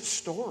this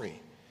story.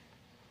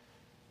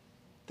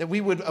 That we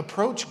would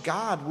approach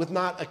God with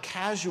not a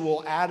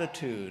casual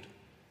attitude,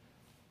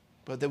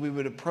 but that we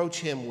would approach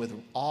Him with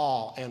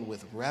awe and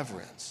with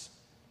reverence.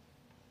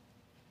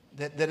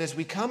 That as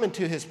we come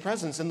into His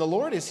presence, and the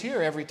Lord is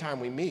here every time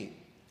we meet.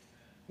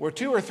 Where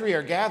 2 or 3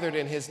 are gathered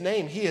in His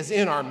name, He is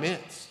in our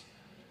midst.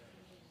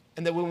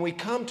 And that when we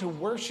come to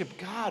worship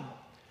God,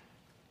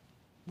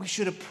 we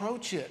should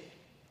approach it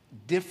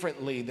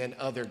differently than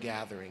other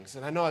gatherings.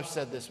 And I know I've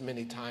said this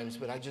many times,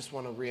 but I just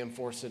want to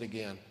reinforce it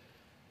again.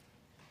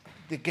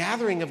 The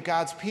gathering of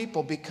God's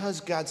people,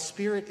 because God's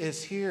Spirit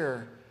is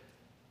here,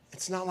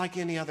 it's not like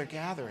any other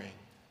gathering.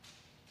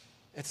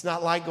 It's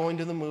not like going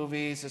to the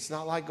movies. It's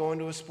not like going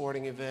to a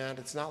sporting event.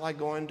 It's not like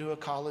going to a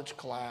college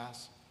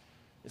class.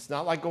 It's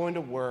not like going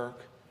to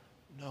work.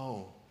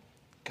 No,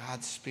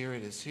 God's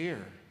Spirit is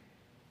here.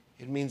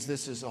 It means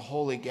this is a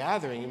holy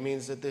gathering. It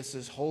means that this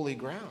is holy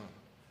ground.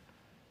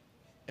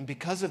 And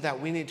because of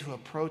that, we need to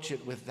approach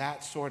it with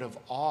that sort of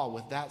awe,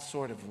 with that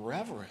sort of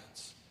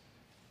reverence,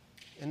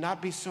 and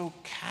not be so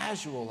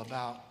casual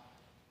about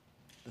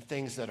the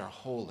things that are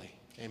holy.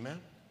 Amen?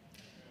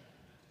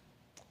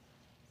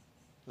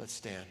 Let's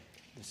stand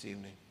this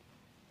evening.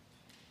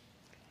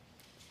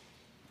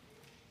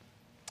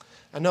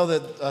 I know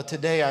that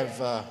today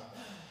I've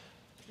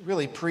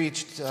really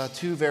preached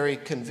 2 very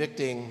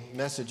convicting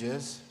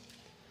messages.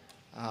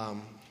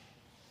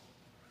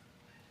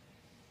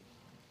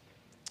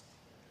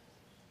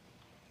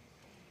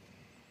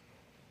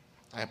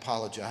 I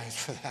apologize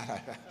for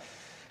that.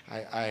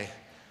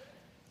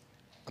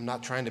 I'm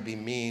not trying to be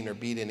mean or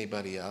beat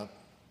anybody up.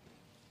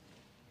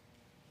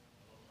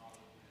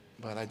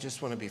 But I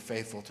just want to be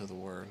faithful to the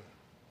Word.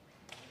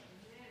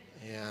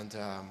 And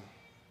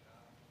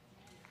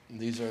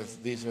these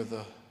are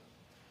the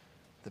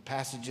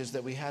passages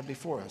that we had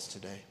before us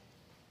today.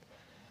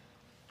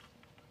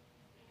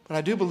 But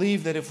I do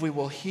believe that if we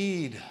will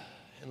heed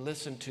and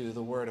listen to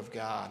the Word of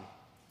God,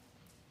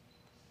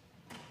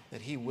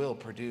 that He will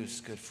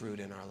produce good fruit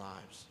in our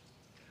lives.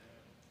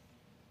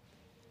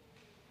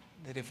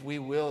 That if we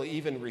will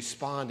even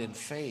respond in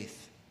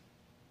faith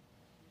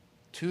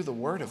to the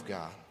Word of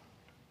God,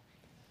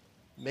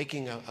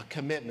 making a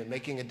commitment,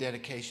 making a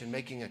dedication,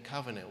 making a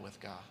covenant with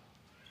God,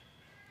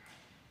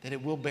 that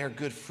it will bear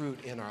good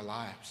fruit in our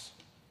lives.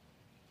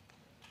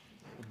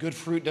 Good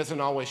fruit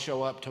doesn't always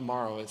show up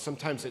tomorrow.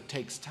 Sometimes it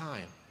takes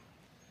time.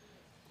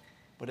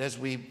 But as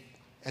we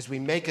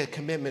make a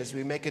commitment, as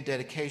we make a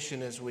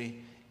dedication, as we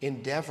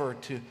endeavor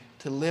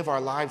to live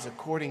our lives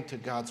according to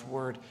God's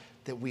word,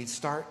 that we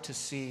start to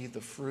see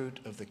the fruit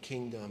of the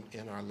kingdom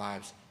in our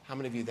lives. How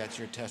many of you, that's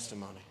your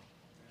testimony?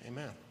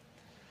 Amen.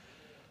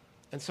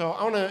 And so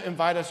I want to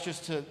invite us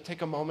just to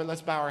take a moment.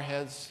 Let's bow our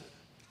heads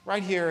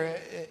right here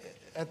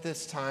at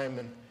this time,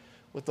 and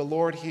with the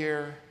Lord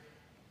here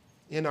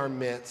in our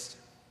midst.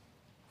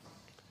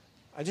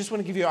 I just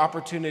want to give you an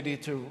opportunity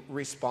to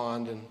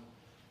respond, and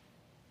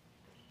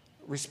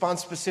respond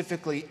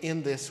specifically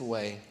in this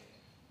way,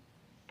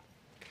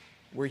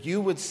 where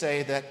you would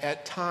say that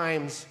at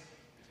times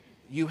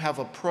you have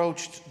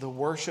approached the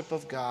worship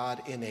of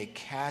God in a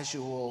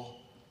casual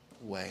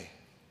way,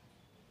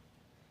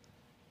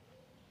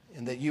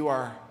 and that you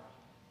are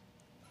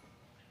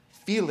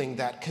feeling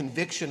that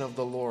conviction of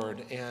the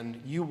Lord,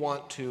 and you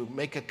want to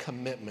make a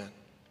commitment,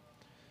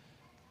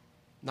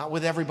 not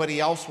with everybody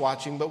else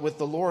watching, but with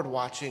the Lord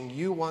watching.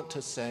 You want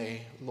to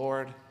say,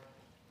 Lord,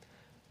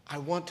 I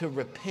want to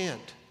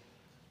repent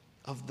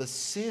of the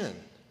sin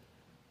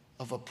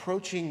of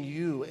approaching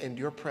you and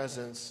your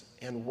presence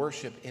and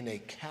worship in a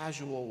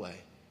casual way.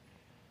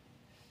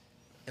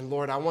 And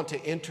Lord, I want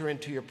to enter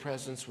into your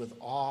presence with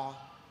awe.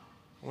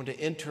 I want to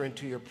enter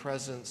into your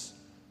presence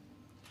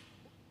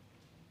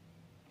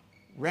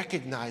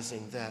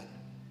recognizing that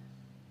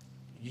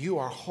you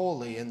are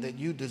holy and that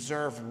you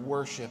deserve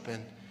worship.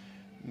 And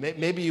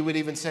maybe you would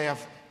even say,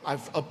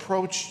 I've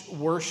approached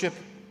worship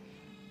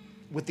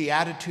with the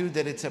attitude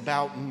that it's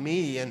about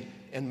me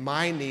and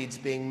my needs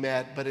being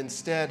met, but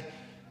instead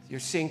you're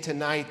seeing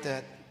tonight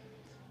that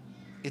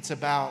it's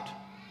about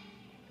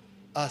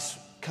us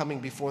coming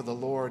before the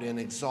Lord and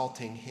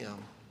exalting him.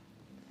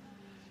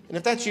 And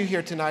if that's you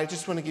here tonight, I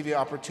just want to give you an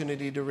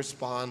opportunity to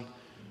respond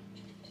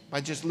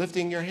by just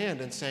lifting your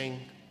hand and saying,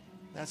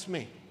 that's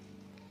me.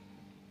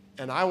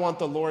 And I want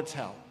the Lord's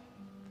help.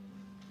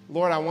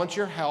 Lord, I want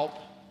your help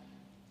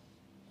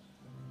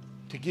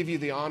to give you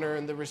the honor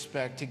and the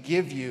respect, to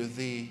give you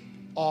the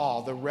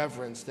awe, the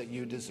reverence that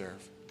you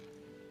deserve.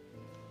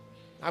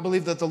 I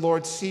believe that the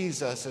Lord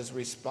sees us as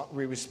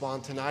we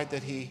respond tonight,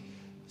 that he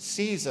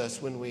sees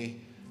us when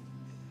we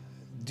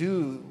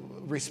do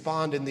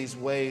respond in these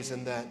ways,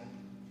 and that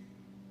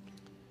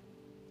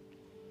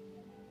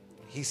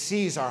he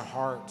sees our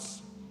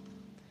hearts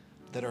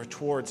that are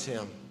towards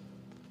him,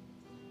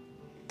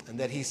 and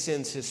that he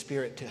sends his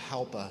Spirit to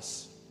help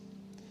us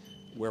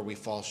where we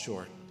fall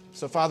short.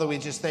 So, Father, we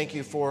just thank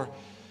you for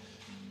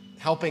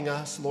helping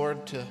us, Lord,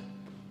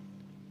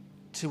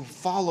 to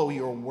follow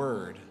your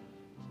word,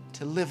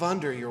 to live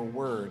under your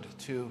word,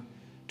 to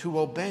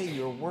obey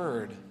your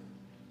word.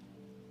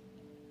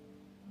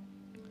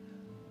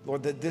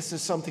 Lord, that this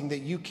is something that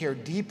you care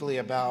deeply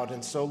about.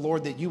 And so,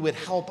 Lord, that you would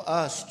help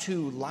us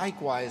to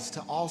likewise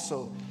to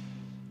also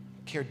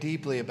care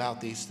deeply about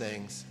these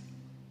things.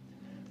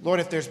 Lord,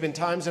 if there's been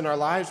times in our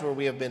lives where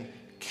we have been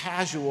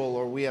casual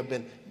or we have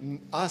been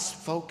us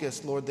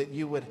focused, Lord, that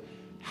you would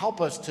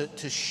help us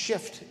to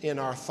shift in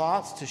our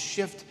thoughts, to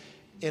shift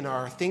in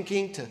our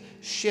thinking, to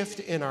shift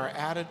in our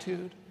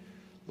attitude.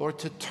 Lord,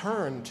 to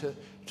turn,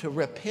 to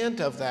repent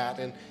of that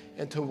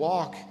and to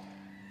walk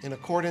in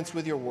accordance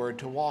with your word,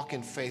 to walk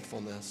in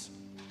faithfulness.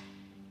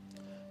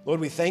 Lord,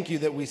 we thank you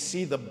that we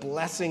see the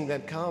blessing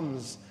that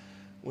comes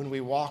when we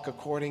walk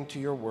according to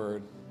your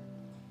word.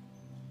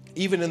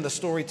 Even in the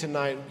story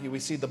tonight, we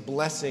see the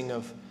blessing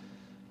of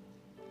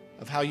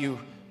how you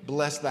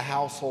bless the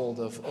household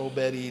of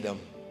Obed-Edom.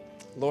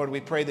 Lord,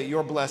 we pray that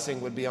your blessing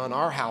would be on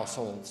our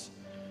households.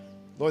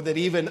 Lord, that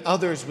even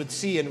others would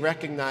see and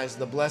recognize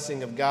the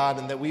blessing of God,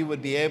 and that we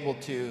would be able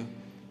to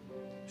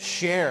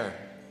share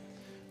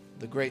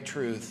the great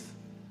truth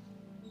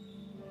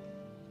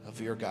of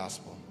your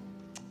gospel.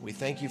 We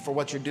thank you for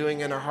what you're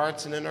doing in our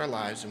hearts and in our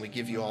lives, and we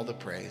give you all the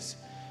praise.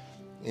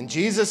 In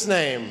Jesus'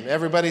 name,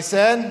 everybody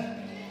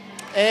said,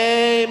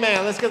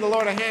 amen. Let's give the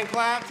Lord a hand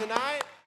clap tonight.